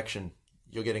reverse erection.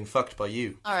 You're getting fucked by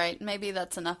you. All right, maybe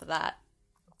that's enough of that.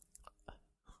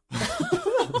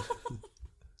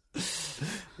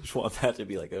 Just want that to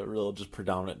be like a real, just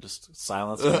predominant, just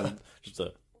silence. And just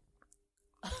a.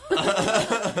 You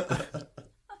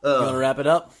want to wrap it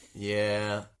up?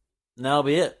 Yeah. And that'll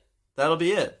be it. That'll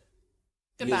be it.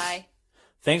 Goodbye.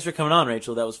 Thanks for coming on,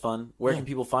 Rachel. That was fun. Where can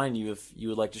people find you if you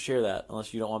would like to share that?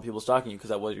 Unless you don't want people stalking you, because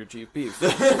that was your chief beef. Now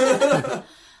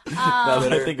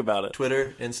that I think about it.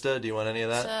 Twitter, Insta, do you want any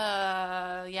of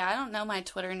that? Yeah, I don't know my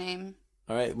Twitter name.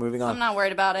 All right, moving on. I'm not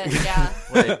worried about it. Yeah.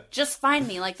 Wait, Just find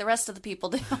me like the rest of the people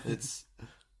do. it's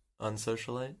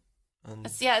unsocialite?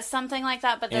 It's something like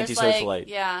that, but there's Anti-socialite. like,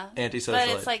 yeah. Anti-socialite. But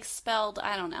it's like spelled,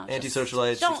 I don't know.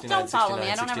 Anti-socialite, Don't 69, follow me.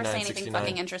 69, I don't ever say 69, anything 69.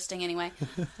 fucking interesting anyway.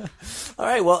 All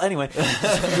right, well, anyway,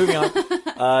 moving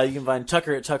on. You can find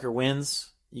Tucker at Tucker Wins.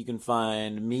 You can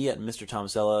find me at Mr.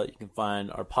 Tomasella. You can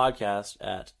find our podcast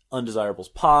at Undesirables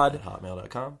Pod. At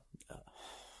hotmail.com.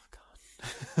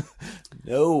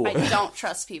 No. I don't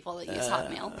trust people that use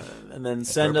Hotmail. And then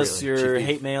send us Appropriately. your Chief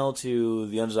hate mail to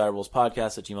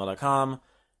theundesirablespodcast@gmail.com.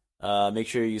 Make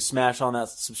sure you smash on that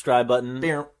subscribe button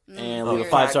Beer. and leave a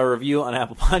weird. 5-star review on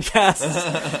Apple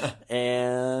Podcasts.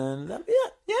 And that'll be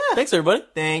it. Yeah. Thanks, everybody.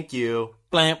 Thank you.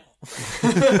 Blamp.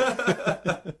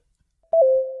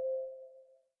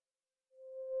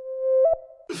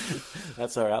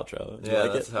 That's our outro. Do you Yeah,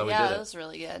 like that's it? how we Yeah, did that it. was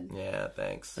really good. Yeah,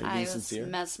 thanks. Are you I being was sincere?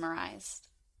 mesmerized.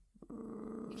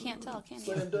 You can't tell, can you?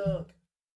 Slam dunk.